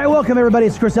 All right, welcome everybody.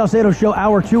 It's Chris Salcedo Show.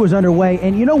 Hour 2 is underway.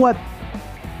 And you know what?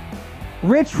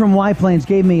 Rich from Y Plains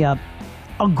gave me a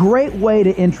great way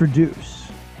to introduce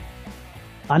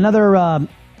another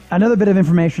bit of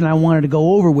information I wanted to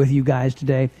go over with you guys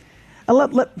today.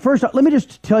 First, let me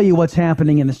just tell you what's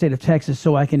happening in the state of Texas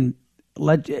so I can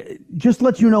let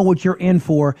you know what you're in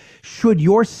for should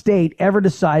your state ever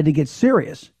decide to get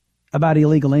serious about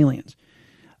illegal aliens.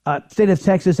 State of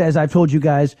Texas, as I've told you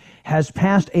guys, has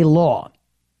passed a law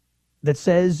that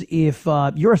says if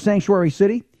you're a sanctuary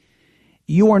city,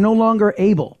 you are no longer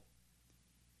able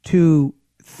to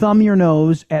thumb your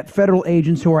nose at federal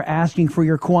agents who are asking for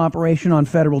your cooperation on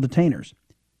federal detainers.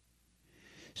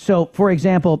 So, for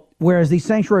example, whereas these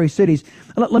sanctuary cities,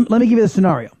 let me give you the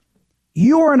scenario.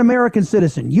 You are an American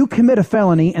citizen. You commit a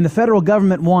felony and the federal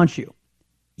government wants you.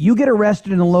 You get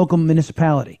arrested in a local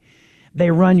municipality.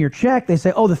 They run your check. They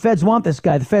say, oh, the feds want this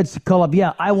guy. The feds call up,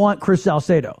 yeah, I want Chris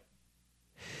Salcedo.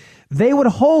 They would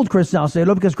hold Chris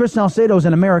Salcedo because Chris Salcedo is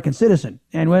an American citizen.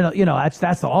 And, well, you know,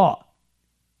 that's the law.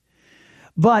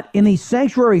 But in these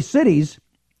sanctuary cities,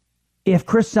 if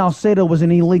Chris Salcedo was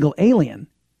an illegal alien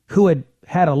who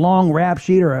had a long rap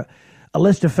sheet or a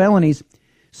list of felonies,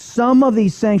 some of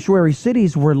these sanctuary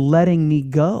cities were letting me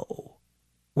go.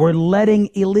 We're letting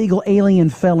illegal alien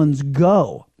felons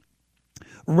go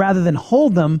rather than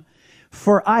hold them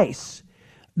for ICE.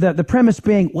 The premise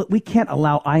being, we can't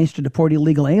allow ICE to deport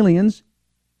illegal aliens.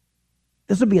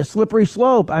 This would be a slippery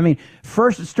slope. I mean,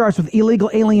 first it starts with illegal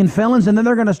alien felons, and then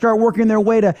they're going to start working their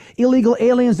way to illegal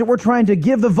aliens that we're trying to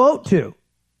give the vote to,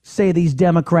 say these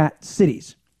Democrat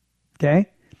cities. Okay?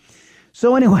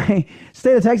 So anyway,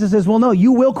 state of Texas says, well, no,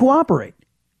 you will cooperate.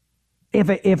 If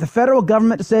the federal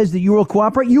government says that you will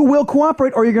cooperate,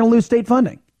 or you're going to lose state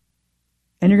funding.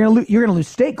 And you're going to lose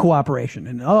state cooperation.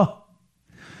 And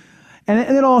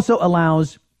it also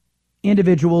allows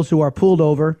individuals who are pulled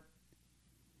over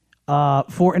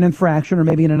for an infraction or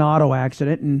maybe in an auto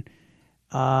accident,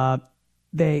 and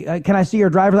they can I see your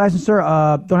driver's license, sir?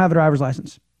 Don't have a driver's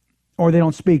license, or they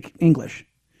don't speak English.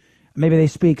 Maybe they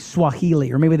speak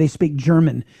Swahili, or maybe they speak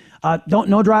German.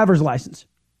 No driver's license.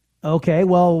 Okay,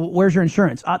 well, where's your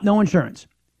insurance? No insurance.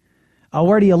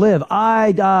 Where do you live?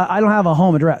 I don't have a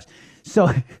home address.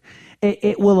 So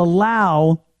it will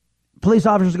allow police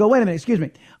officers to go, wait a minute, excuse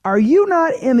me, are you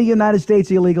not in the United States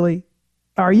illegally?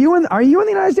 Are you in the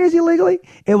United States illegally?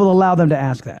 It will allow them to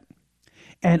ask that.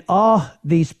 And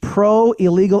these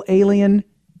pro-illegal alien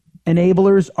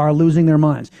enablers are losing their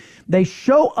minds. They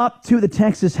show up to the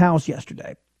Texas House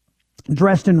yesterday,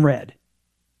 dressed in red,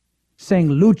 saying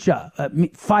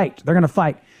lucha, fight. They're going to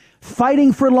fight.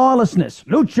 Fighting for lawlessness.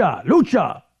 Lucha,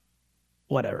 lucha.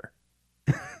 Whatever.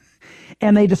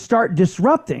 And they just start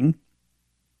disrupting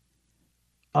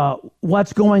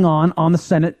what's going on the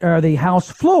Senate, or the House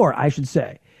floor, I should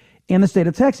say, in the state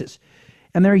of Texas.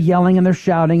 And they're yelling and they're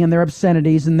shouting and they're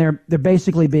obscenities, and they're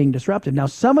basically being disruptive. Now,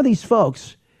 some of these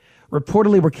folks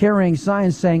reportedly were carrying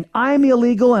signs saying, I'm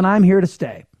illegal and I'm here to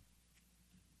stay.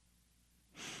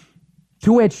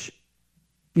 To which,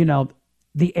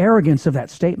 the arrogance of that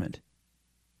statement.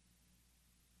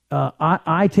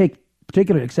 I take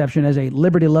particular exception as a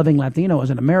liberty-loving Latino, as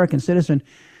an American citizen.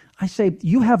 I say,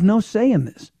 you have no say in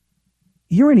this.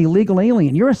 You're an illegal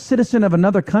alien. You're a citizen of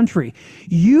another country.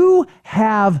 You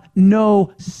have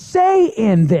no say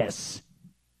in this.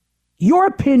 Your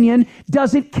opinion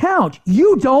doesn't count.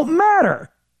 You don't matter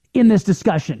in this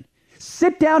discussion.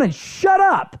 Sit down and shut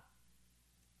up.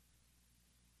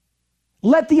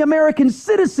 Let the American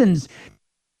citizens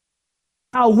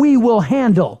how we will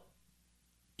handle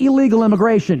illegal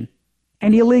immigration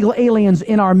and illegal aliens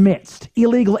in our midst,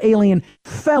 illegal alien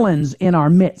felons in our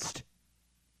midst.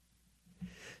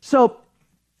 So,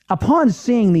 upon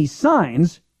seeing these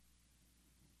signs,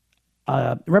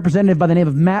 a representative by the name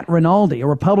of Matt Rinaldi, a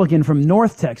Republican from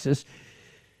North Texas,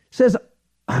 says,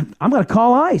 I'm going to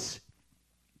call ICE.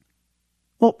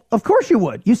 Well, of course you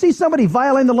would. You see somebody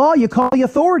violating the law, you call the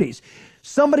authorities.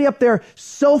 Somebody up there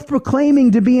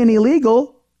self-proclaiming to be an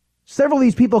illegal, several of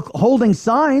these people holding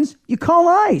signs, you call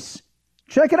ICE.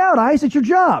 Check it out, ICE, it's your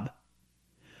job.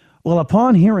 Well,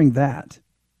 upon hearing that,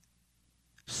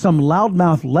 some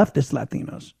loudmouth leftist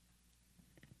Latinos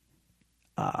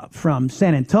from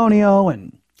San Antonio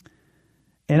and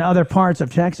other parts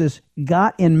of Texas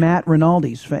got in Matt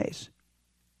Rinaldi's face.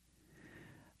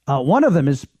 One of them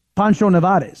is Pancho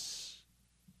Nevarez.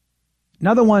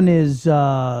 Another one is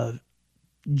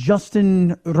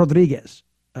Justin Rodriguez,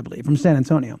 I believe, from San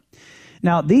Antonio.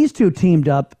 Now, these two teamed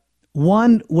up.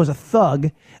 One was a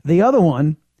thug. The other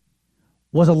one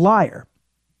was a liar.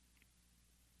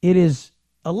 It is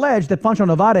alleged that Pancho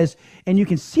Nevarez, and you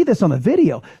can see this on the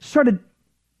video, started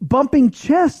bumping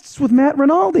chests with Matt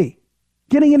Rinaldi,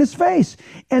 getting in his face,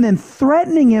 and then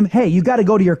threatening him, hey, you got to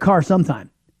go to your car sometime.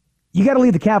 You got to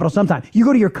leave the Capitol sometime. You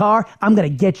go to your car, I'm going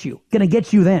to get you. Going to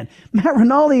get you then. Matt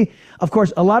Rinaldi, of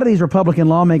course, a lot of these Republican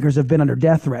lawmakers have been under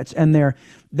death threats, and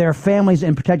their families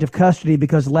in protective custody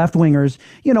because left-wingers,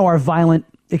 are violent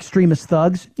extremist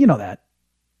thugs. You know that.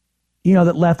 You know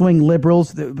that left-wing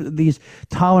liberals, these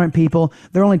tolerant people,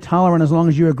 they're only tolerant as long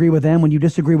as you agree with them. When you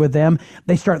disagree with them,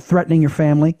 they start threatening your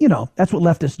family. That's what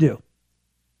leftists do.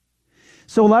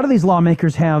 So a lot of these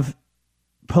lawmakers have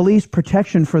police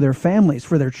protection for their families,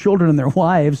 for their children and their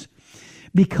wives,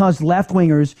 because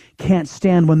left-wingers can't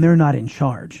stand when they're not in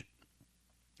charge.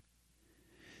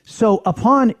 So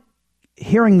upon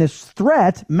hearing this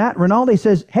threat, Matt Rinaldi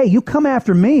says, hey, you come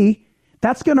after me,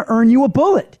 that's going to earn you a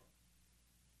bullet.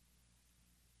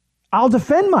 I'll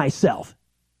defend myself.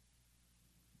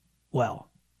 Well,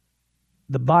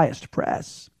 the biased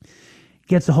press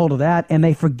gets a hold of that, and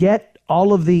they forget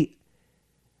all of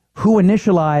who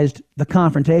initialized the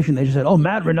confrontation. They just said, oh,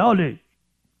 Matt Rinaldi,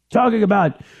 talking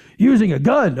about using a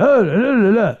gun,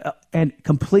 and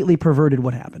completely perverted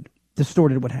what happened,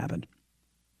 distorted what happened.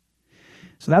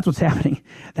 So that's what's happening.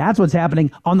 That's what's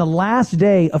happening on the last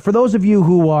day. For those of you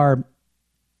who are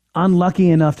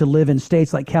unlucky enough to live in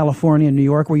states like California and New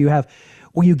York, where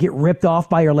you get ripped off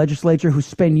by your legislature, who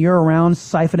spend year-round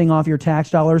siphoning off your tax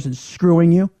dollars and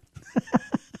screwing you.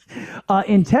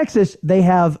 In Texas, they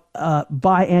have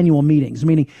biannual meetings,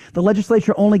 meaning the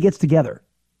legislature only gets together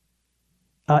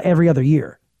every other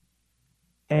year,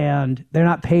 and they're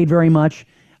not paid very much.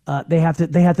 They have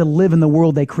to live in the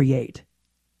world they create.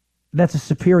 That's a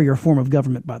superior form of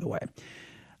government, by the way.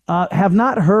 Have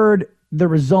not heard the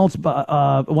results,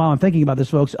 while I'm thinking about this,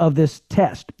 folks, of this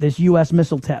test, this U.S.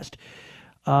 missile test.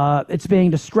 It's being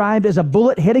described as a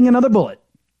bullet hitting another bullet.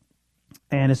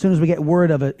 And as soon as we get word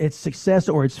of its success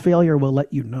or its failure, we'll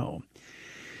let you know.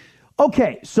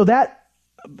 Okay, so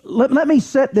let me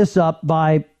set this up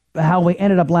by how we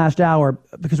ended up last hour,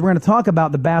 because we're going to talk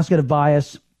about the basket of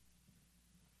bias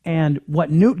and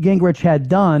what Newt Gingrich had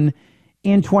done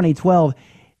in 2012.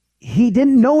 He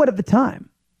didn't know it at the time,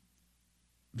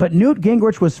 but Newt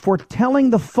Gingrich was foretelling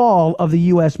the fall of the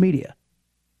U.S. media.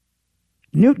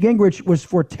 Newt Gingrich was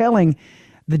foretelling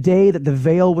the day that the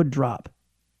veil would drop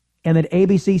and that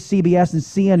ABC, CBS, and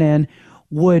CNN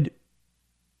would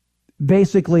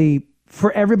basically,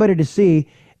 for everybody to see,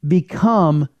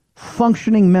 become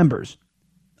functioning members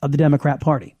of the Democrat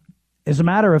Party. As a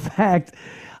matter of fact,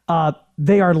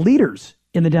 they are leaders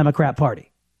in the Democrat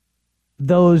Party,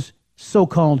 those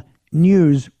so-called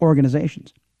news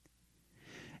organizations.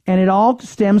 And it all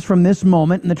stems from this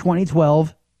moment in the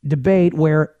 2012 debate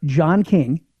where John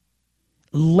King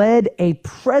led a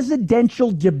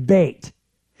presidential debate,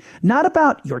 not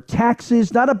about your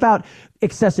taxes, not about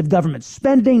excessive government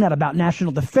spending, not about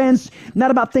national defense,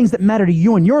 not about things that matter to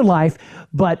you in your life,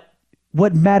 but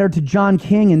what mattered to John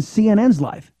King and CNN's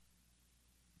life.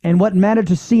 And what mattered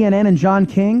to CNN and John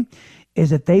King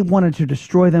is that they wanted to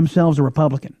destroy themselves a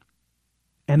Republican.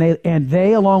 And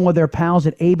they, along with their pals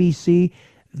at ABC,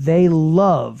 they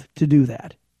love to do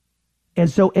that. And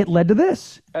so it led to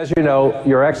this. As you know,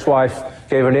 your ex-wife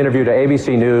gave an interview to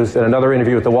ABC News and another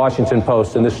interview with the Washington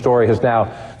Post, and this story has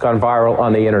now gone viral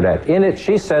on the internet. In it,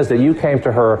 she says that you came to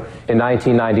her in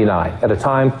 1999, at a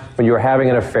time when you were having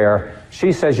an affair.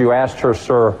 She says you asked her,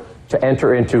 sir, to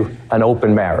enter into an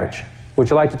open marriage. Would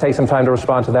you like to take some time to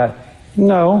respond to that?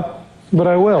 No, but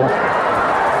I will.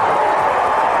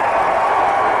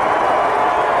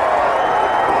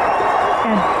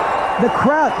 The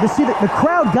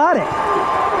crowd got it.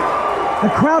 The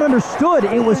crowd understood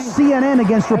it was CNN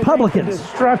against Republicans. The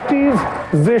destructive,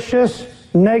 vicious,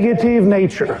 negative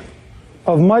nature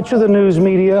of much of the news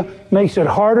media makes it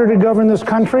harder to govern this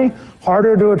country,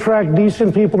 harder to attract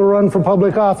decent people to run for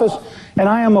public office, and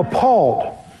I am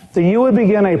appalled that you would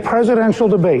begin a presidential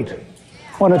debate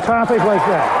on a topic like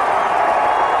that.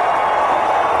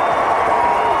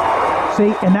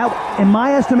 See, and that, in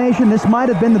my estimation, this might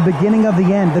have been the beginning of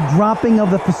the end, the dropping of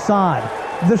the facade,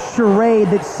 the charade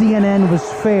that CNN was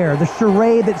fair, the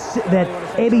charade that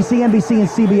ABC, NBC, and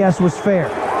CBS was fair.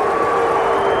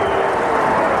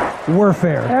 We're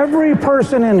fair. Every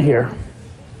person in here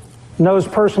knows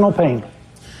personal pain.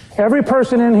 Every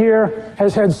person in here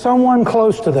has had someone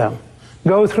close to them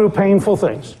go through painful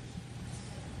things.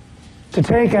 To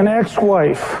take an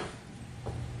ex-wife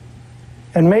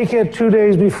and make it 2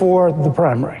 days before the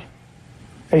primary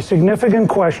a significant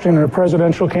question in a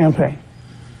presidential campaign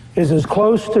is as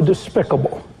close to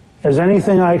despicable as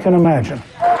anything I can imagine.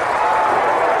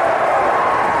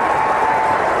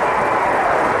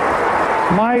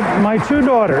 My two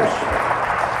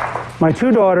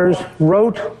daughters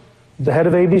wrote the head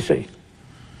of ABC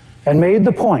and made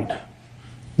the point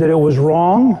that it was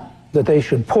wrong, that they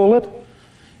should pull it,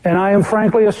 and I am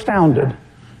frankly astounded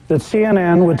that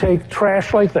CNN would take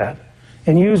trash like that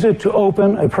and use it to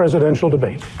open a presidential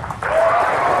debate.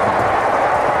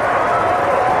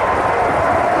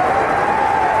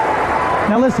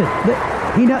 Now listen,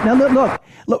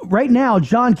 look, right now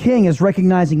John King is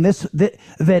recognizing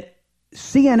that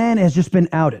CNN has just been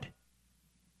outed.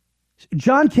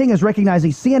 John King is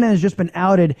recognizing CNN has just been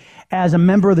outed as a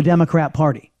member of the Democrat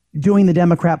Party, doing the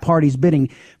Democrat Party's bidding,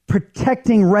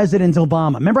 protecting President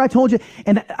Obama. Remember I told you,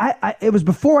 and it was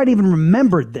before I'd even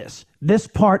remembered this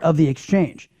part of the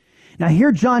exchange. Now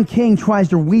here John King tries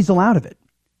to weasel out of it.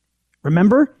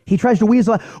 Remember? He tries to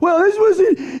weasel out, well, this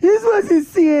wasn't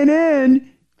CNN,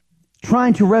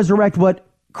 trying to resurrect what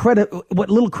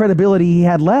little credibility he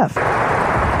had left.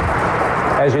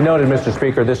 As you noted, Mr.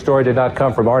 Speaker, this story did not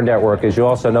come from our network. As you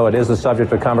also know, it is the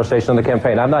subject of conversation on the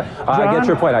campaign. I get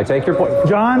your point. I take your point.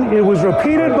 John, it was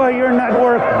repeated by your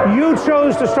network. You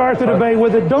chose to start the debate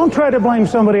with it. Don't try to blame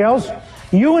somebody else.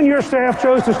 You and your staff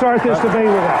chose to start this debate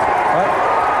with it.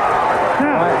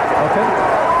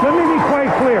 Now, let me be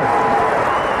quite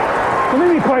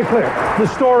clear. The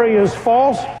story is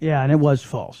false. Yeah, and it was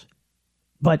false.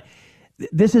 But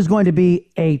this is going to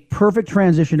be a perfect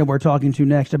transition to what we're talking to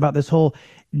next about this whole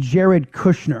Jared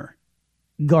Kushner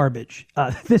garbage.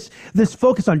 This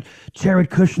focus on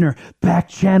Jared Kushner back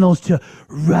channels to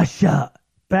Russia.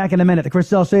 Back in a minute, the Chris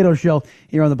Salcedo Show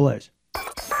here on The Blaze.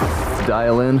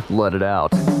 Dial in, let it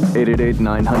out.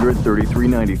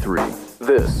 888-900-3393.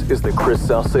 This is the Chris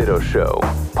Salcedo Show,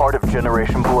 part of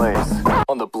Generation Blaze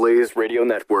on the Blaze Radio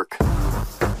Network.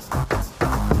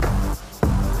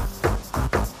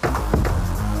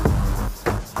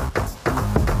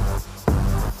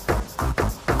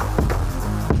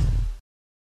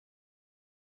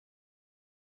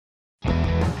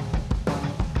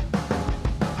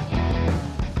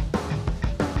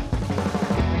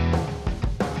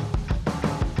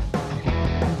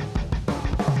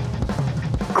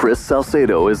 Chris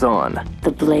Salcedo is on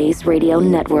the Blaze Radio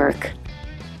Network. All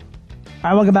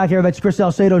right, welcome back, everybody. It's Chris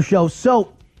Salcedo Show.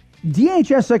 So,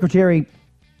 DHS Secretary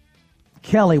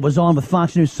Kelly was on with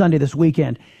Fox News Sunday this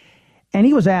weekend, and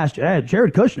he was asked,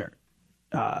 Jared Kushner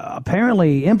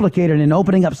apparently implicated in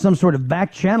opening up some sort of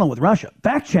back channel with Russia.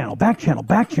 Back channel.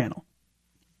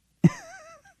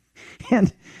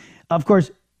 And, of course,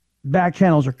 back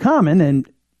channels are common, and,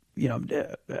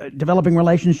 developing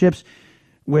relationships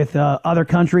with other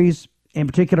countries, in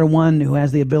particular one who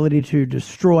has the ability to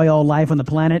destroy all life on the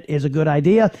planet, is a good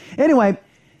idea. Anyway,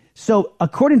 so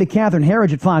according to Catherine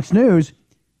Herridge at Fox News,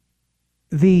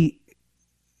 the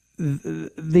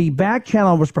back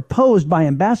channel was proposed by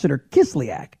Ambassador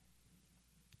Kislyak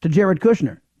to Jared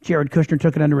Kushner. Jared Kushner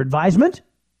took it under advisement,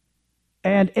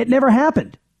 and it never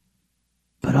happened.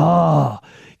 But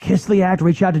Kislyak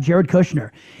reached out to Jared Kushner,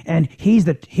 and he's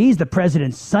the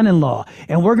president's son-in-law,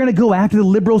 and we're going to go after the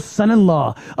liberal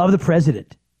son-in-law of the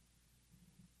president.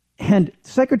 And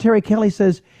Secretary Kelly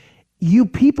says, you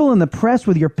people in the press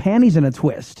with your panties in a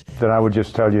twist. Then I would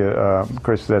just tell you,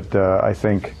 Chris, that I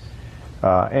think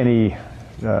any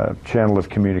channel of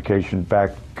communication,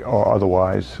 back or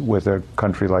otherwise, with a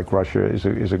country like Russia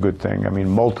is a good thing. I mean,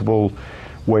 multiple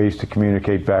ways to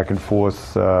communicate back and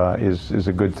forth is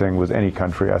a good thing with any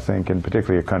country, I think, and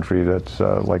particularly a country that's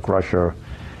like Russia.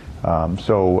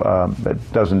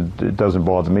 It doesn't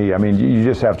bother me. I mean, you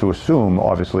just have to assume,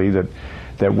 obviously, that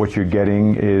what you're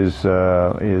getting is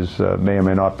may or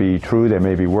may not be true. They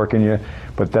may be working you,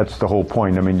 but that's the whole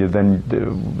point. I mean,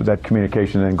 that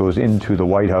communication then goes into the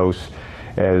White House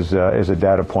as a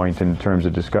data point in terms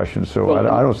of discussion. So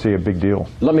I don't see a big deal.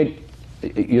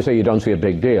 You say you don't see a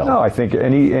big deal. No, I think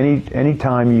any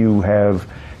time you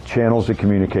have channels of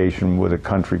communication with a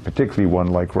country, particularly one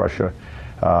like Russia,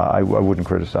 I wouldn't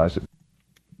criticize it.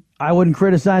 I wouldn't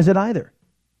criticize it either.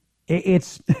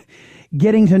 It's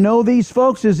getting to know these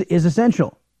folks is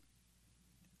essential.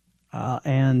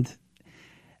 And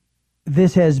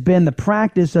this has been the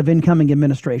practice of incoming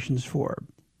administrations for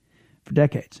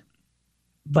decades.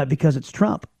 But because it's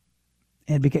Trump,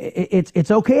 and because it's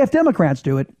okay if Democrats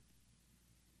do it,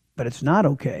 but it's not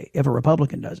okay if a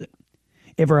Republican does it.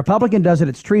 If a Republican does it,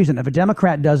 it's treason. If a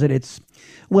Democrat does it, it's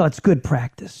good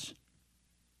practice,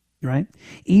 right?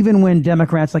 Even when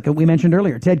Democrats, like we mentioned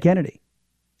earlier, Ted Kennedy,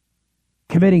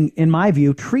 committing, in my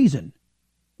view, treason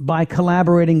by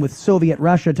collaborating with Soviet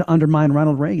Russia to undermine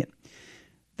Ronald Reagan.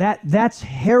 That's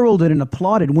heralded and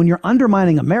applauded. When you're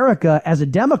undermining America as a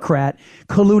Democrat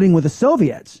colluding with the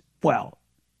Soviets, well,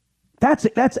 that's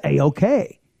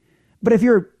A-okay. But if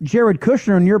you're Jared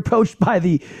Kushner and you're approached by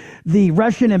the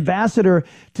Russian ambassador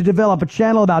to develop a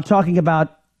channel about talking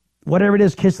about whatever it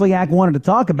is Kislyak wanted to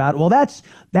talk about, well, that's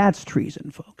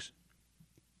treason, folks.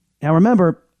 Now,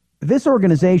 remember, this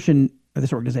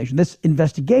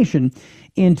investigation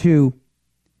into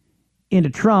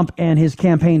Trump and his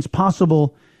campaign's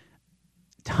possible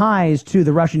ties to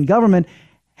the Russian government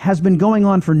has been going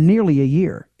on for nearly a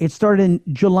year. It started in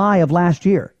July of last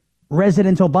year.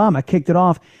 President Obama kicked it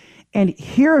off. And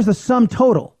here's the sum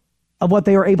total of what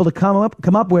they were able to come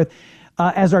up with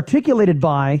as articulated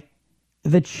by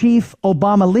the chief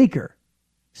Obama leaker,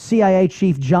 CIA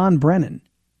Chief John Brennan,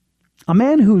 a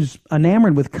man who's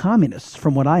enamored with communists,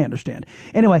 from what I understand.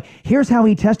 Anyway, here's how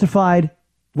he testified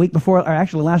week before, or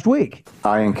actually last week.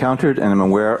 I encountered and am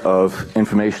aware of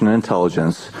information and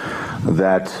intelligence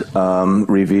that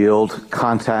revealed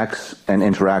contacts and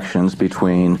interactions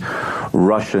between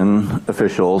Russian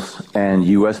officials and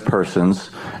U.S.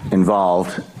 persons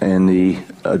involved in the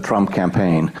Trump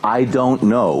campaign. I don't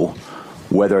know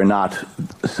whether or not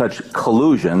such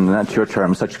collusion, that's your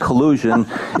term, such collusion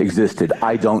existed.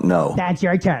 I don't know. That's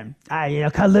your term.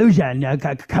 Collusion.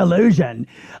 Collusion.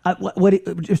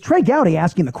 It was Trey Gowdy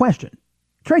asking the question.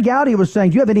 Trey Gowdy was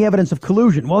saying, do you have any evidence of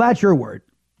collusion? Well, that's your word.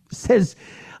 Says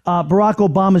Barack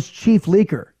Obama's chief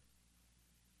leaker,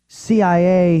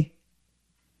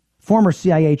 former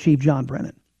CIA chief John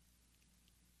Brennan.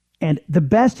 And the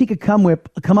best he could come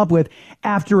up with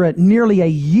after nearly a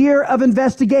year of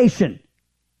investigation.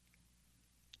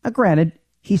 Now, granted,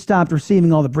 he stopped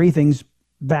receiving all the briefings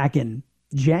back in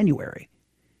January.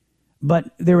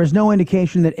 But there is no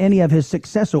indication that any of his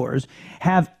successors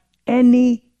have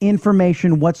any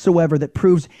information whatsoever that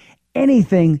proves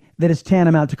anything that is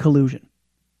tantamount to collusion.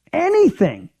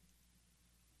 Anything.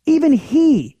 Even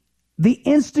he, the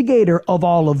instigator of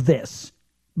all of this,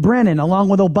 Brennan, along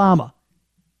with Obama,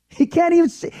 he can't even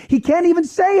say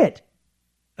it.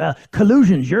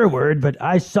 Collusion's your word, but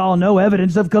I saw no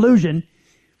evidence of collusion.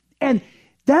 And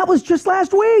that was just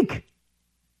last week.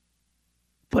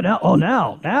 But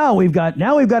now we've got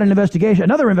an investigation,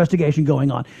 another investigation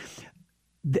going on.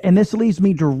 And this leads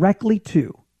me directly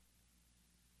to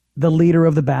the leader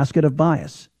of the basket of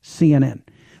bias, CNN.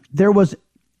 There was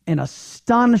an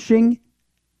astonishing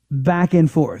back and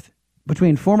forth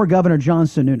between former Governor John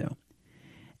Sununu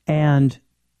and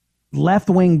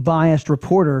left-wing biased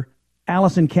reporter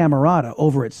Allison Camerata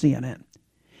over at CNN.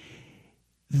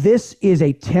 This is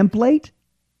a template.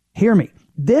 Hear me.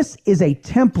 This is a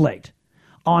template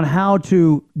on how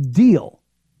to deal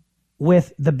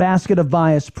with the basket of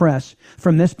bias press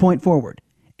from this point forward.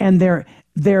 And their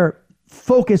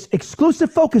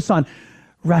exclusive focus on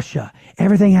Russia.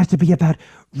 Everything has to be about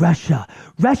Russia.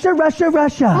 Russia.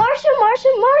 Marsha.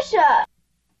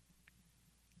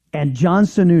 And John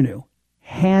Sununu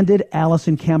handed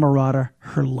Allison Camerata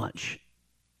her lunch.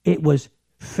 It was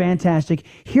fantastic.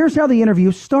 Here's how the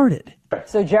interview started.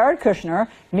 So Jared Kushner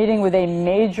meeting with a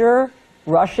major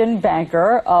Russian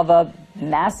banker of a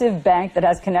massive bank that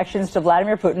has connections to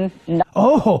Vladimir Putin.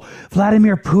 Oh,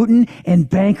 Vladimir Putin and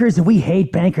bankers, and we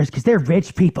hate bankers because they're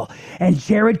rich people. And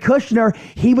Jared Kushner,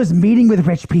 he was meeting with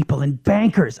rich people and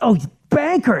bankers. Oh,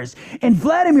 bankers and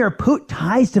Vladimir Putin,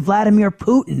 ties to Vladimir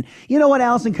Putin. You know what,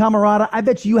 Allison Camerata? I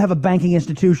bet you have a banking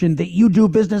institution that you do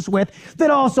business with that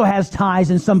also has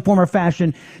ties in some form or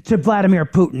fashion to Vladimir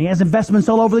Putin. He has investments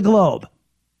all over the globe.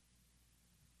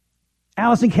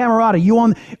 Allison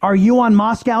Camerata, are you on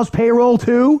Moscow's payroll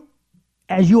too?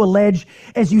 As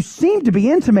you seem to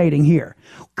be intimating here.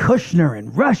 Kushner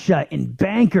and Russia and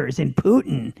bankers and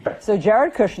Putin. So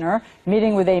Jared Kushner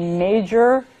meeting with a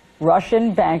major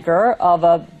Russian banker of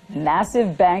a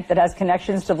massive bank that has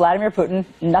connections to Vladimir Putin.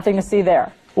 Nothing to see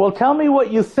there. Well, tell me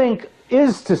what you think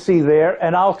is to see there,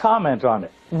 and I'll comment on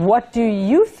it. What do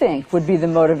you think would be the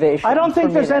motivation? I don't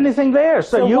think there's anything there.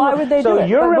 So why would they do it?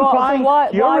 You're implying,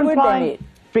 why would they meet?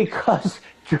 Because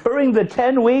during the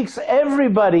 10 weeks,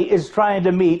 everybody is trying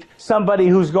to meet somebody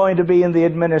who's going to be in the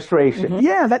administration. Mm-hmm.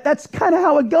 Yeah, that's kind of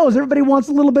how it goes. Everybody wants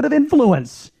a little bit of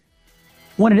influence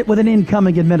with an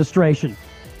incoming administration.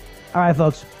 All right,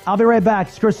 folks, I'll be right back.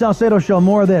 It's Chris Salcedo Show.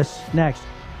 More of this next.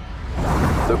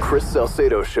 The Chris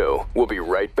Salcedo Show. We'll be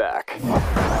right back.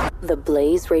 The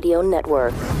Blaze Radio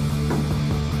Network.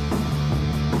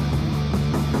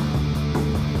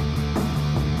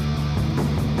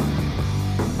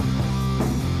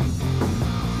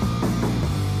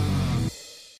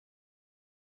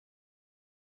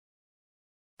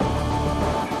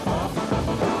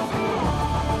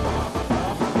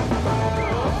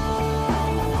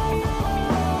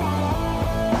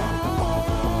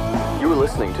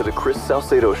 Listening to the Chris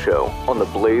Salcedo Show on the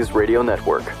Blaze Radio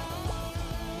Network.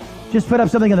 Just put up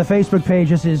something on the Facebook page.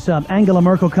 This is Angela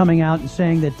Merkel coming out and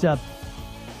saying that,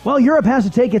 Europe has to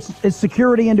take its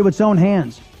security into its own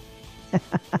hands.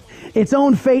 Its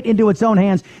own fate into its own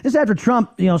hands. This is after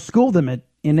Trump, schooled them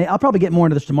I'll probably get more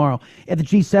into this tomorrow, at the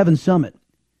G7 summit.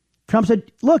 Trump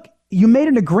said, look, you made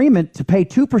an agreement to pay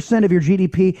 2% of your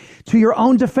GDP to your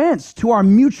own defense, to our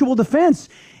mutual defense,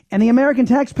 and the American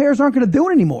taxpayers aren't going to do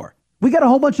it anymore. We got a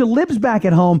whole bunch of libs back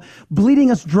at home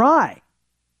bleeding us dry.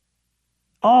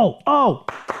 I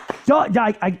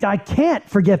can't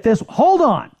forget this. Hold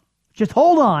on. Just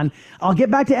hold on. I'll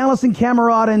get back to Allison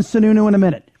Camerata and Sununu in a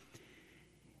minute.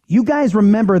 You guys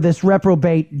remember this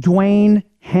reprobate, Dwayne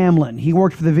Hamlin. He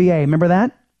worked for the VA. Remember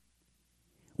that?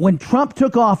 When Trump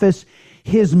took office,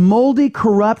 his moldy,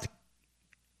 corrupt,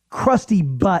 crusty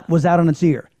butt was out on its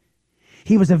ear.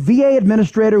 He was a VA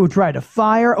administrator who tried to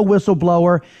fire a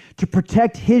whistleblower to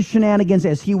protect his shenanigans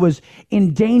as he was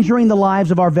endangering the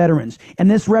lives of our veterans. And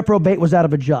this reprobate was out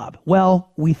of a job.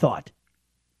 Well, we thought.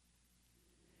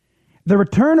 The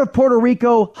return of Puerto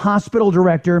Rico hospital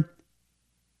director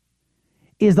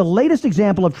is the latest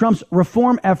example of Trump's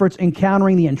reform efforts in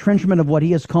countering the entrenchment of what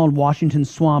he has called Washington's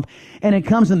swamp. And it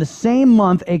comes in the same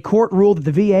month a court ruled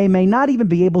that the VA may not even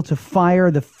be able to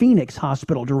fire the Phoenix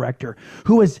hospital director,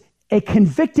 who is a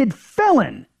convicted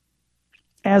felon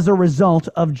as a result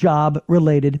of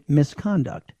job-related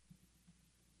misconduct.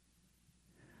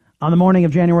 On the morning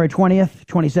of January 20th,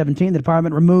 2017, the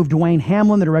department removed Dwayne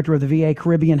Hamlin, the director of the VA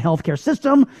Caribbean Healthcare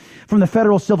System, from the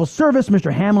Federal Civil Service.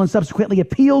 Mr. Hamlin subsequently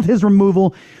appealed his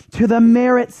removal to the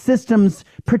Merit Systems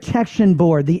Protection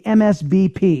Board, the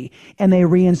MSBP, and they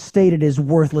reinstated his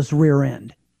worthless rear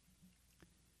end.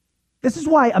 This is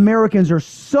why Americans are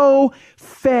so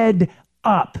fed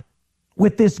up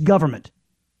with this government.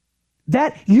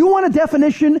 That you want a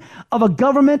definition of a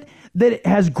government that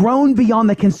has grown beyond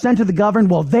the consent of the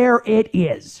governed? Well, there it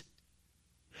is.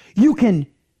 You can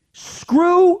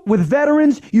screw with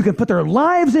veterans, you can put their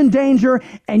lives in danger,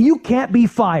 and you can't be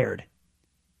fired.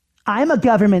 I'm a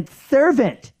government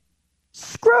servant.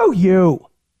 Screw you.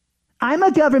 I'm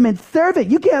a government servant.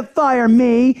 You can't fire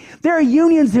me. There are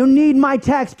unions who need my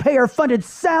taxpayer-funded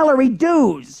salary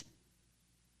dues.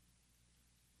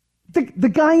 The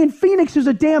guy in Phoenix who's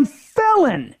a damn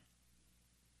felon,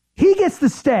 he gets to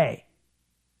stay.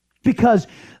 Because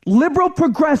liberal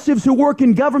progressives who work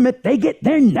in government,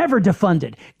 they're never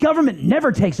defunded. Government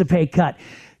never takes a pay cut.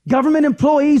 Government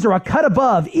employees are a cut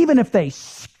above. Even if they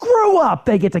screw up,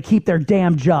 they get to keep their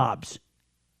damn jobs.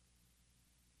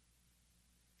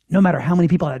 No matter how many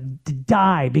people have to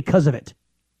die because of it.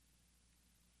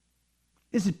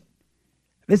 This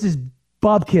is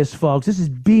bubkiss, folks. This is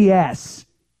BS.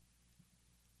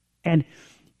 And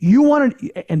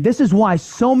and this is why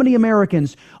so many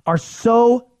Americans are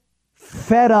so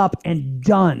fed up and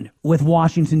done with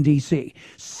Washington, D.C.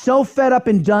 So fed up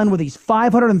and done with these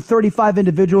 535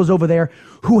 individuals over there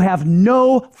who have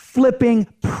no flipping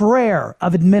prayer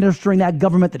of administering that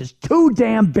government that is too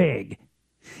damn big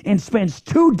and spends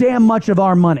too damn much of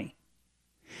our money.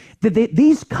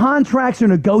 These contracts are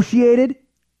negotiated.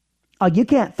 Oh, you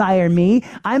can't fire me.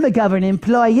 I'm a government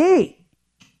employee.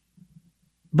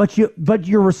 But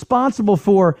you're responsible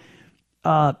for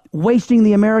wasting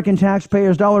the American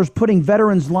taxpayers' dollars, putting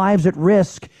veterans' lives at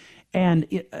risk, and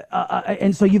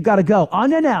so you've got to go. Oh,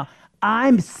 no,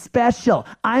 I'm special.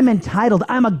 I'm entitled.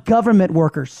 I'm a government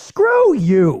worker. Screw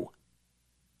you.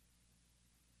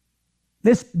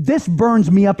 This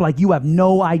burns me up like you have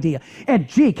no idea. And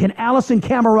gee, can Allison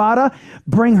Camerata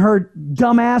bring her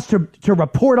dumbass to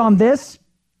report on this?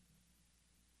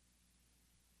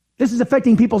 This is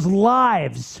affecting people's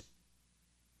lives.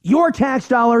 Your tax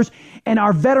dollars and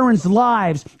our veterans'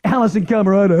 lives. Allison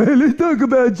Camerata, hey, let's talk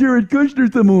about Jared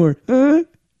Kushner some more. Huh?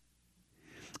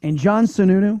 And John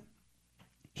Sununu,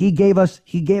 he gave us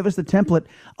the template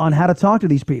on how to talk to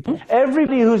these people.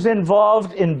 Everybody who's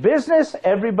involved in business,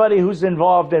 everybody who's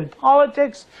involved in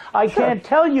politics. I can't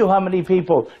tell you how many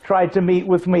people tried to meet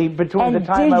with me between the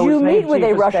time I was named chief of staff. Did you meet with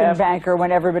a Russian banker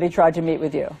when everybody tried to meet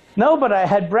with you? No, but I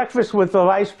had breakfast with the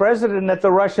vice president at the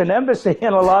Russian embassy,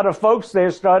 and a lot of folks there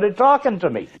started talking to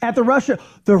me. At the Russian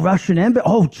embassy?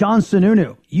 Oh, John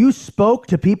Sununu, you spoke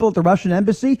to people at the Russian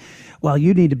embassy? Well,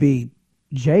 you need to be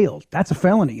jailed. That's a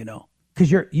felony, you know. Because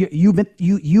you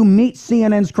meet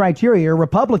CNN's criteria, you're a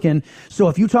Republican, so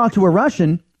if you talk to a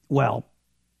Russian, well,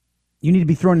 you need to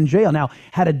be thrown in jail. Now,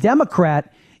 had a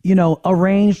Democrat,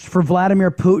 arranged for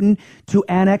Vladimir Putin to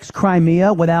annex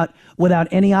Crimea without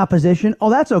any opposition, oh,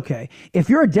 that's okay. If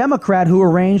you're a Democrat who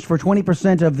arranged for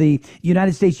 20% of the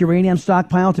United States uranium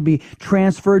stockpile to be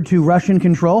transferred to Russian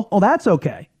control, oh, that's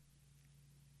okay.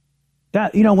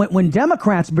 That, when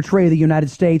Democrats betray the United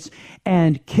States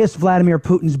and kiss Vladimir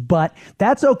Putin's butt,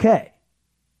 that's okay.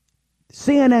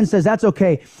 CNN says that's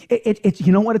okay. It's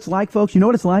you know what it's like, folks? You know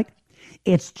what it's like?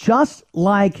 It's just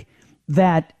like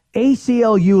that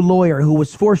ACLU lawyer who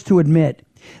was forced to admit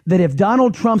that if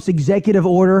Donald Trump's executive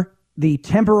order, the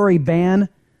temporary ban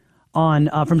on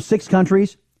from 6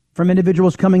 countries, from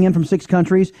individuals coming in from 6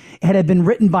 countries, had been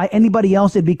written by anybody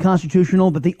else, it'd be constitutional,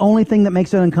 but the only thing that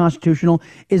makes it unconstitutional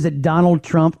is that Donald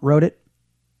Trump wrote it.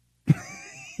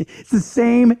 It's the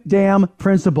same damn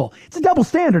principle. It's a double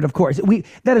standard, of course.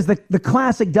 That is the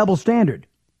classic double standard.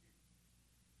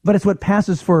 But it's what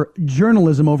passes for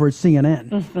journalism over at CNN.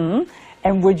 Mm-hmm.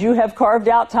 And would you have carved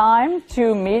out time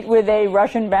to meet with a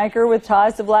Russian banker with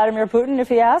ties to Vladimir Putin if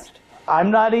he asked?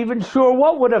 I'm not even sure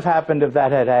what would have happened if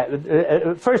that had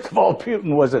happened. First of all,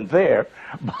 Putin wasn't there.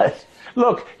 But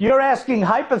look, you're asking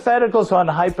hypotheticals on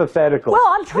hypotheticals. Well,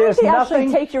 I'm trying to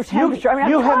actually take your temperature. I'm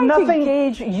trying to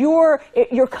gauge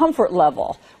your comfort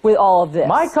level with all of this.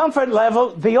 My comfort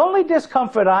level, the only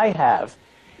discomfort I have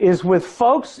is with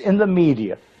folks in the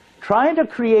media trying to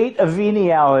create a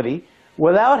veniality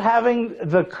without having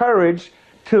the courage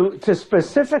to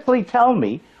specifically tell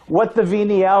me what the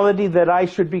veniality that I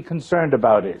should be concerned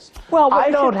about is. Well,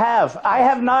 I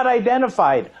have not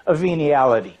identified a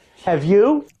veniality. Have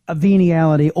you? A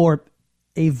veniality or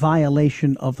a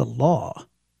violation of the law.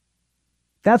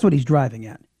 That's what he's driving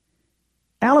at.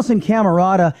 Alisyn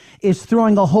Camerota is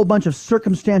throwing a whole bunch of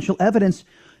circumstantial evidence,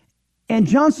 and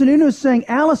John Sununu is saying,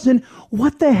 Alisyn,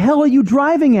 what the hell are you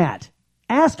driving at?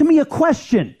 Ask me a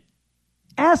question.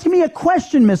 Ask me a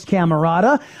question, Miss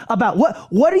Camerota, about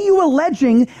what are you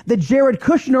alleging that Jared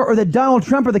Kushner or that Donald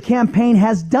Trump or the campaign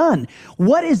has done?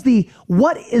 What is the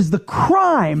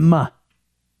crime?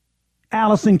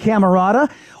 Alisyn Camerota,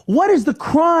 what is the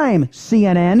crime,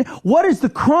 CNN? What is the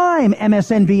crime,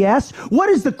 MSNBS? What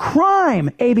is the crime,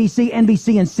 ABC,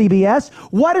 NBC, and CBS?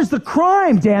 What is the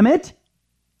crime, damn it?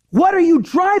 What are you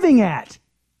driving at?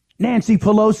 Nancy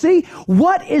Pelosi,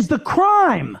 what is the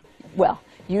crime? Well,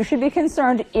 you should be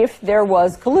concerned if there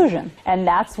was collusion, and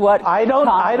that's what I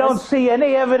don't see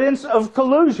any evidence of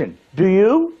collusion. Do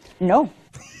you? No.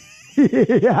 He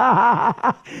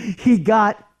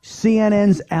got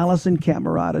CNN's Alisyn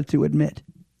Camerota to admit,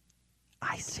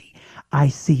 I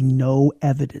see no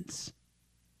evidence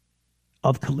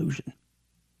of collusion.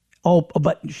 Oh,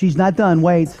 but she's not done.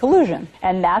 Wait. It's collusion,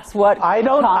 and that's what I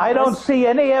don't see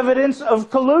any evidence of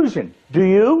collusion. Do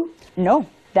you? No.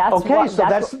 That's okay, what, so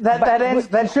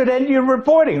that should end your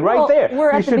reporting right there.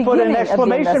 You should put an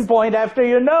exclamation point after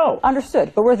you know.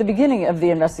 Understood, but we're at the beginning of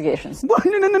the investigations. No.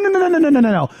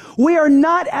 We are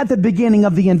not at the beginning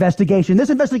of the investigation. This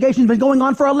investigation has been going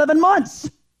on for 11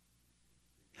 months.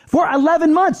 For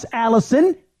 11 months,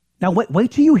 Alisyn. Now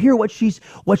wait till you hear what she's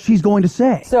going to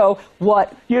say. So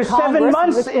what? You're 7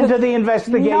 months into the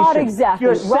investigation. Not exactly.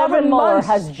 You're 7 Mueller months.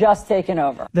 has just taken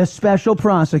over. The special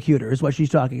prosecutor is what she's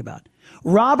talking about.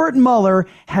 Robert Mueller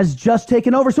has just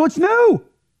taken over, so it's new.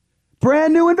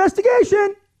 Brand new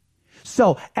investigation.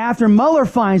 So after Mueller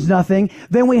finds nothing,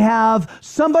 then we have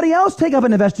somebody else take up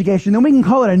an investigation. Then we can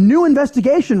call it a new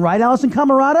investigation, right, Alisyn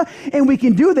Camerota? And we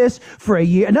can do this for a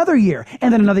year, another year,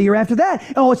 and then another year after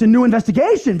that. Oh, it's a new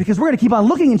investigation because we're going to keep on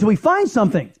looking until we find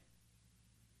something.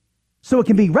 So it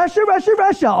can be Russia, Russia,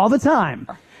 Russia all the time.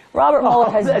 Robert Mueller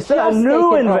has that's just a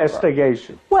new taken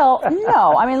investigation. Over. Well,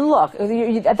 no. I mean, look,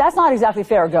 that's not exactly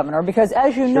fair, Governor, because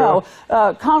as you know,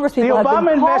 Congress people have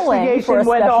been calling for a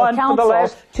special counsel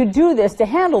to do this, to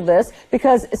handle this,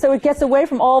 because so it gets away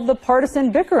from all of the partisan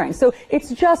bickering. So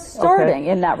it's just starting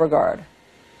in that regard.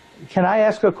 Can I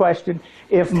ask a question?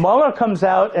 If Mueller comes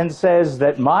out and says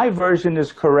that my version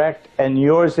is correct and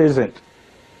yours isn't,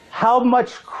 how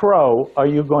much crow are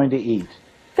you going to eat?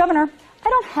 Governor, I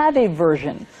don't have a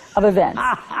version of events.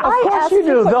 Of course you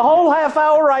do. The whole half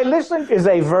hour I listened is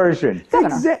a version.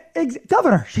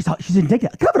 Governor, she's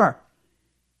indignant. Governor,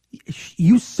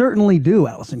 you certainly do,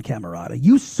 Alisyn Camerota.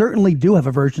 You certainly do have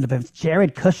a version of events.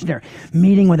 Jared Kushner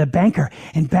meeting with a banker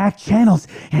in back channels,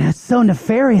 and it's so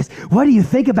nefarious. What do you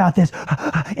think about this?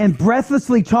 And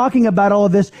breathlessly talking about all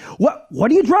of this.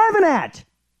 What are you driving at?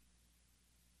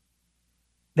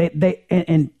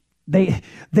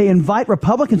 They invite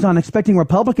Republicans on, expecting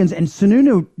Republicans, and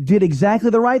Sununu did exactly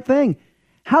the right thing.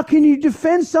 How can you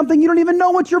defend something you don't even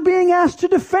know what you're being asked to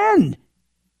defend?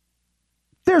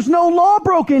 There's no law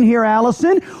broken here,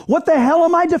 Alisyn. What the hell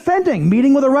am I defending?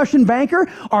 Meeting with a Russian banker?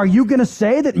 Are you going to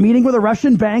say that meeting with a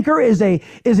Russian banker is an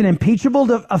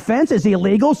impeachable offense, is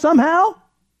illegal somehow?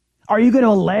 Are you going to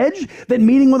allege that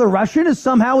meeting with a Russian is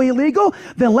somehow illegal?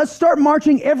 Then let's start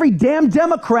marching every damn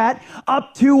Democrat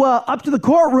up to the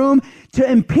courtroom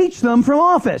to impeach them from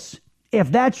office.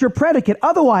 If that's your predicate.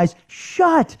 Otherwise,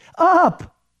 shut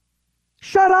up.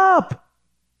 Shut up.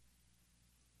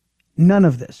 None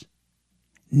of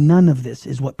this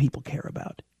is what people care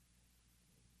about.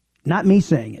 Not me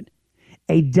saying it.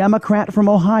 A Democrat from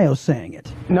Ohio saying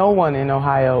it. No one in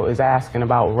Ohio is asking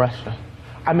about Russia.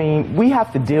 I mean, we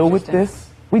have to deal with this.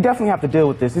 We definitely have to deal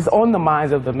with this. It's on the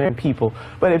minds of the American people.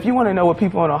 But if you want to know what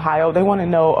people in Ohio, they want to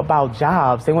know about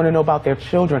jobs. They want to know about their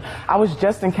children. I was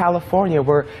just in California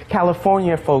where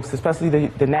California folks, especially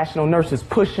the national nurses,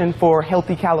 pushing for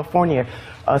healthy California,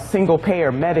 a single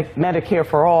payer, Medicare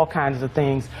for all kinds of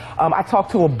things. I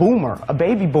talked to a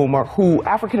baby boomer,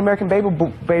 African-American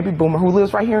baby boomer who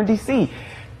lives right here in D.C.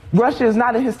 Russia is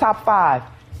not in his top 5.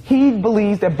 He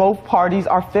believes that both parties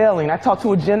are failing. I talked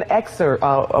to a Gen Xer,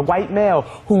 a white male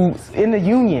who's in the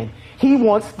union. He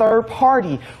wants third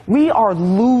party. We are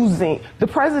losing. The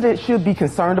president should be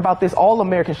concerned about this. All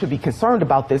Americans should be concerned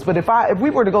about this. But if we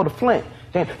were to go to Flint,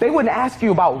 they wouldn't ask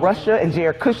you about Russia and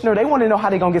Jared Kushner. They want to know how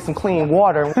they're going to get some clean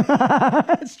water.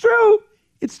 It's true.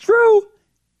 It's true.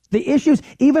 The issues,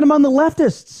 even among the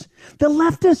leftists,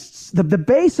 the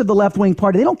base of the left-wing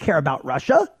party, they don't care about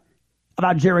Russia,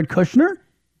 about Jared Kushner.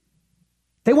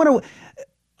 They want to.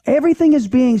 Everything is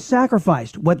being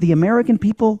sacrificed. What the American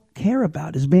people care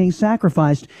about is being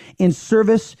sacrificed in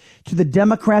service to the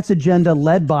Democrats' agenda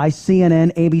led by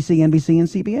CNN, ABC, NBC, and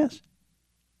CBS.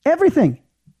 Everything.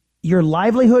 Your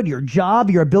livelihood, your job,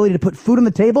 your ability to put food on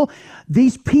the table.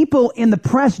 These people in the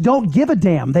press don't give a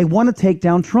damn. They want to take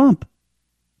down Trump.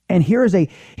 And here's a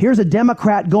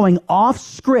Democrat going off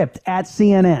script at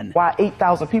CNN. Why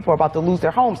 8,000 people are about to lose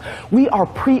their homes. We are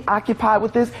preoccupied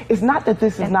with this. It's not that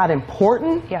this is not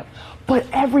important, but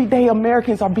everyday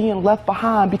Americans are being left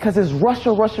behind because it's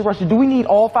Russia, Russia, Russia. Do we need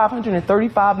all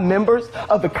 535 members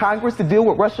of the Congress to deal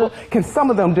with Russia? Can some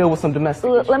of them deal with some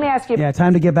domestic issues? Let me ask you. Yeah,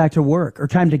 time to get back to work, or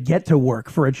time to get to work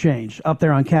for a change up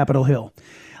there on Capitol Hill.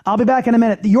 I'll be back in a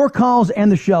minute. Your calls and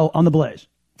the show on The Blaze.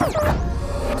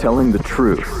 Telling the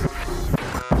truth.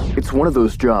 It's one of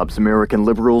those jobs American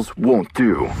liberals won't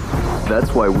do.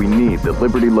 That's why we need the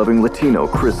liberty-loving Latino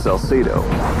Chris Salcedo.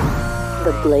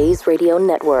 The Blaze Radio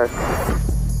Network.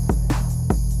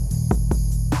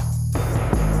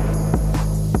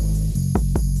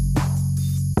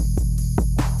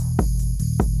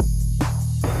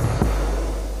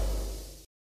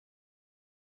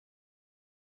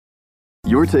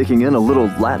 You're taking in a little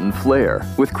Latin flair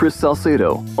with Chris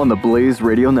Salcedo on the Blaze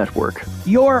Radio Network.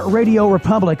 Your Radio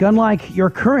Republic. Unlike your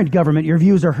current government, your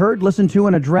views are heard, listened to,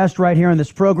 and addressed right here on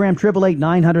this program.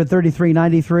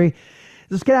 888-900-3393.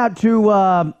 Let's get out to, where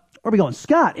are we going?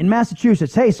 Scott in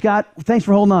Massachusetts. Hey, Scott. Thanks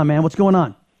for holding on, man. What's going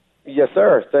on? Yes,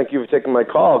 sir. Thank you for taking my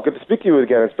call. Good to speak to you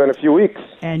again. It's been a few weeks.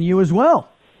 And you as well.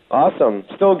 Awesome.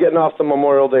 Still getting off the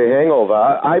Memorial Day hangover.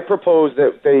 I propose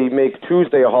that they make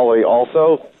Tuesday a holiday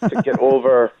also to get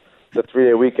over the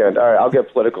 3-day weekend. All right, I'll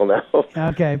get political now.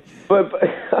 Okay. But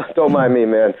don't mind me,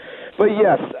 man. But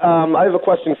yes, I have a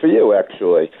question for you,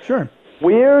 actually. Sure.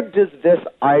 Where does this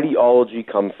ideology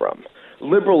come from?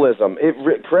 Liberalism.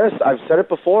 Chris, I've said it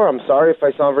before. I'm sorry if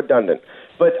I sound redundant.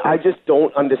 But I just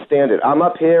don't understand it. I'm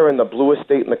up here in the bluest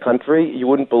state in the country. You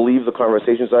wouldn't believe the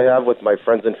conversations I have with my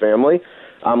friends and family.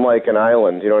 I'm like an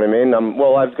island, you know what I mean?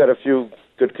 I've got a few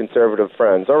good conservative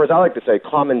friends, or as I like to say,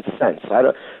 common sense.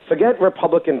 Forget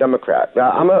Republican, Democrat.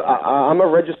 I'm a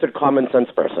registered common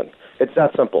sense person. It's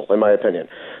that simple, in my opinion.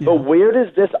 Yeah. But where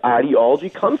does this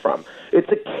ideology come from?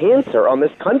 It's a cancer on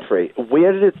this country.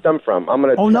 Where did it stem from? I'm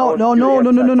going to. Oh no!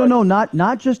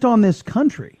 Not just on this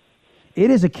country.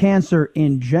 It is a cancer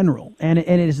in general, and it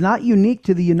is not unique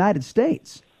to the United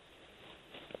States.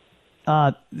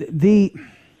 This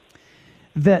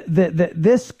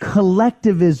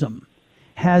collectivism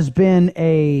has been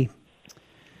an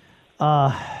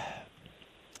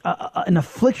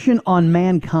affliction on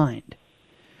mankind.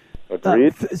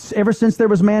 Agreed. Ever since there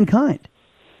was mankind.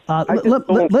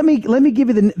 Let me give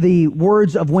you the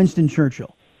words of Winston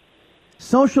Churchill.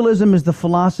 Socialism is the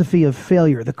philosophy of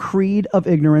failure, the creed of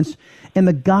ignorance, and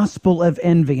the gospel of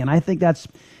envy. And I think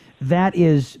that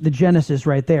is the genesis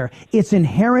right there. Its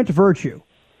inherent virtue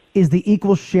is the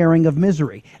equal sharing of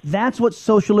misery. That's what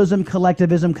socialism,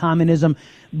 collectivism, communism,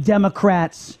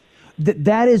 Democrats,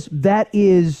 that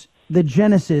is the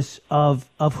genesis of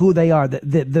who they are,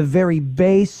 the very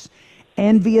base,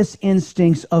 envious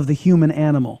instincts of the human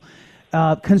animal.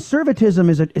 Conservatism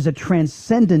is a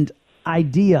transcendent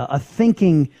idea, a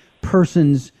thinking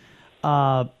person's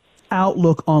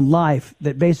outlook on life.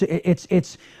 That basically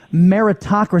it's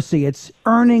meritocracy. It's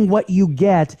earning what you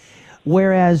get,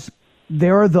 whereas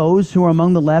there are those who are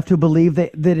among the left who believe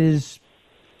that it is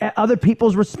other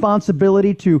people's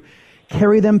responsibility to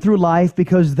carry them through life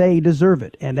because they deserve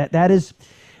it, and that is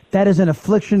an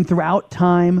affliction throughout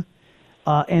time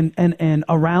and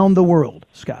around the world,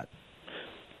 Scott.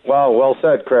 Wow, well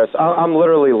said, Chris. I'm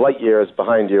literally light years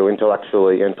behind you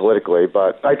intellectually and politically,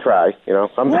 but I try. You know.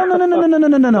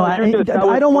 No.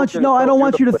 I don't want you. No, I don't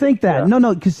want you to think that. Yeah.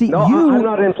 No, because see, I'm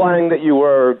not implying that you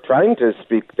were trying to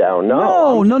speak down.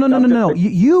 No.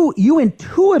 You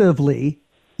intuitively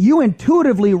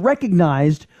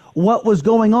recognized what was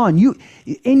going on. You,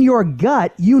 in your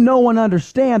gut, and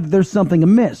understand that there's something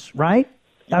amiss, right?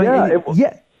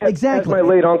 Exactly. As my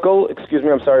late uncle, excuse me,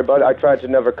 I'm sorry, bud, I tried to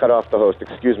never cut off the host.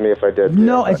 Excuse me if I did.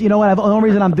 No, you know what? The only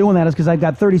reason I'm doing that is because I've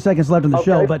got 30 seconds left in the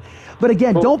show. But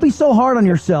again, don't be so hard on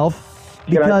yourself.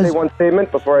 Can I say one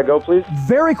statement before I go, please?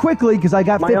 Very quickly, because I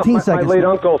got 15 seconds. My late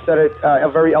uncle said it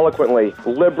very eloquently.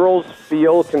 Liberals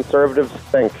feel, conservatives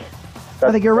think.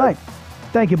 I think you're right.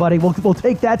 Thank you, buddy. We'll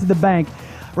take that to the bank.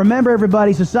 Remember,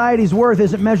 everybody, society's worth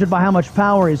isn't measured by how much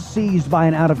power is seized by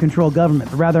an out-of-control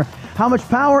government, but rather how much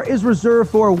power is reserved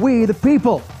for we, the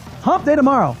people. Hump Day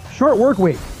tomorrow. Short work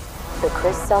week. The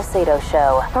Chris Salcedo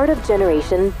Show, part of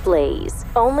Generation Blaze,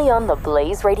 only on the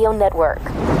Blaze Radio Network.